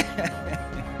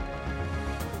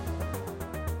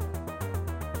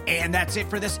 And that's it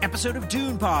for this episode of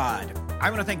Dune Pod. I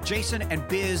want to thank Jason and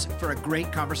Biz for a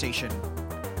great conversation.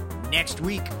 Next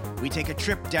week, we take a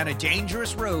trip down a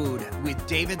dangerous road with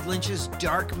David Lynch's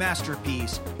dark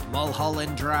masterpiece,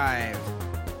 Mulholland Drive.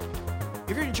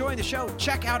 If you're enjoying the show,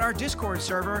 check out our Discord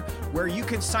server where you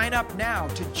can sign up now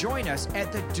to join us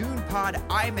at the Dune Pod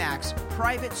IMAX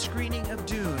private screening of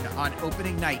Dune on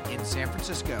opening night in San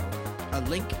Francisco. A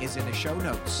link is in the show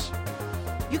notes.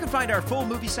 You can find our full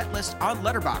movie set list on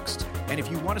Letterboxd, and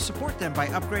if you want to support them by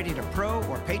upgrading to pro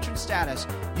or patron status,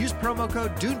 use promo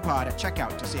code DunePod at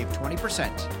checkout to save 20%.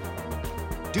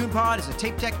 DunePod is a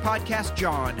Tape Deck Podcast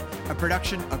John, a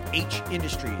production of H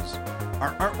Industries.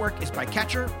 Our artwork is by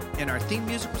Catcher, and our theme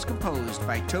music was composed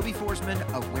by Toby Forsman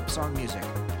of Whipsong Music.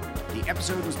 The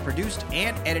episode was produced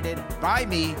and edited by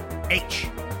me, H,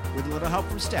 with a little help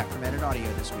from Steph from Edit Audio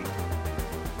this week.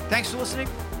 Thanks for listening.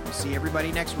 We'll see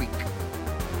everybody next week.